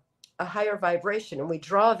a higher vibration, and we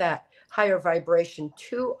draw that higher vibration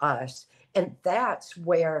to us. And that's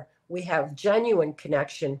where we have genuine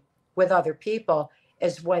connection with other people,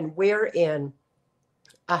 is when we're in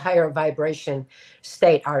a higher vibration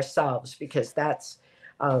state ourselves, because that's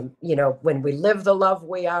when we live the love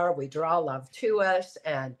we are, we draw love to us,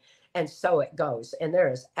 and so it goes. And there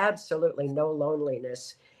is absolutely no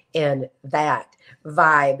loneliness in that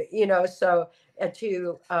vibe, so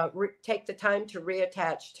to take the time to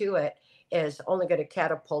reattach to it is only going to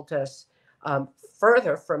catapult us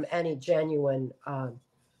further from any genuine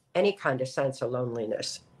any kind of sense of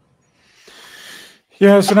loneliness.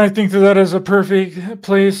 Yes, and I think that is a perfect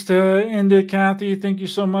place to end it, Cathy. Thank you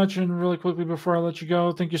so much. And really quickly before I let you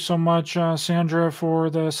go, thank you so much, Sandra, for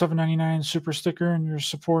the $7.99 super sticker and your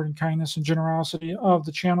support and kindness and generosity of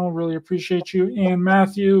the channel. Really appreciate you. And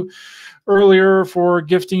Matthew, earlier for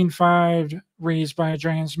gifting 5 Raised by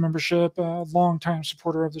Giants membership, a longtime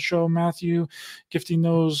supporter of the show. Matthew, gifting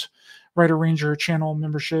those Writer Ranger channel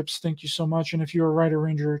memberships. Thank you so much. And if you're a Writer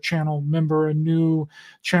Ranger channel member, a new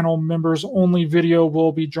channel members only video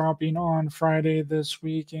will be dropping on Friday this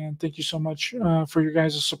week. And thank you so much for your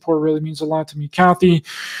guys' support. It really means a lot to me. Cathy,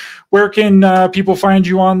 where can people find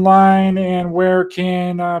you online, and where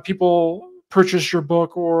can people purchase your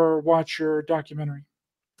book or watch your documentary?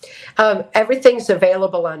 Everything's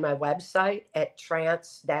available on my website at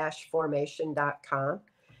trance-formation.com.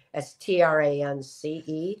 That's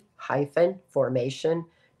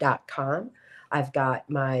trance-formation.com. I've got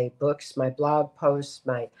my books, my blog posts,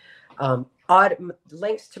 my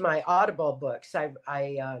links to my Audible books. I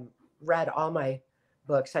read all my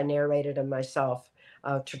books. I narrated them myself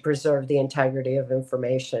to preserve the integrity of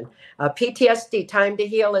information. PTSD, Time to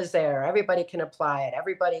Heal is there. Everybody can apply it.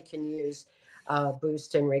 Everybody can use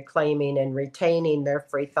boost in reclaiming and retaining their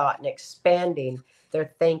free thought and expanding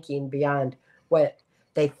their thinking beyond what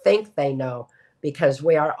they think they know, because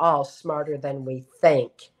we are all smarter than we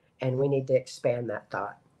think, and we need to expand that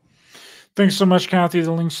thought. Thanks so much, Cathy.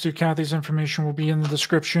 The links to Cathy's information will be in the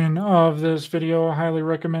description of this video. I highly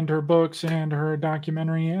recommend her books and her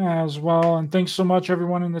documentary as well. And thanks so much,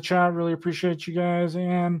 everyone in the chat. Really appreciate you guys.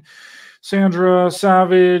 And Sandra,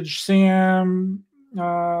 Savage, Sam,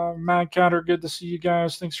 Mad Catter, good to see you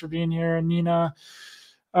guys. Thanks for being here. And Nina.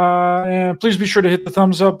 And please be sure to hit the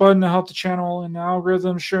thumbs up button to help the channel and the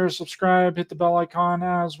algorithm. Share, subscribe, hit the bell icon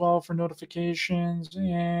as well for notifications.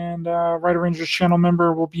 And Writer Ranger's channel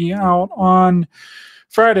member will be out on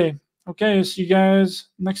Friday. Okay, see you guys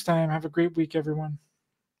next time. Have a great week, everyone.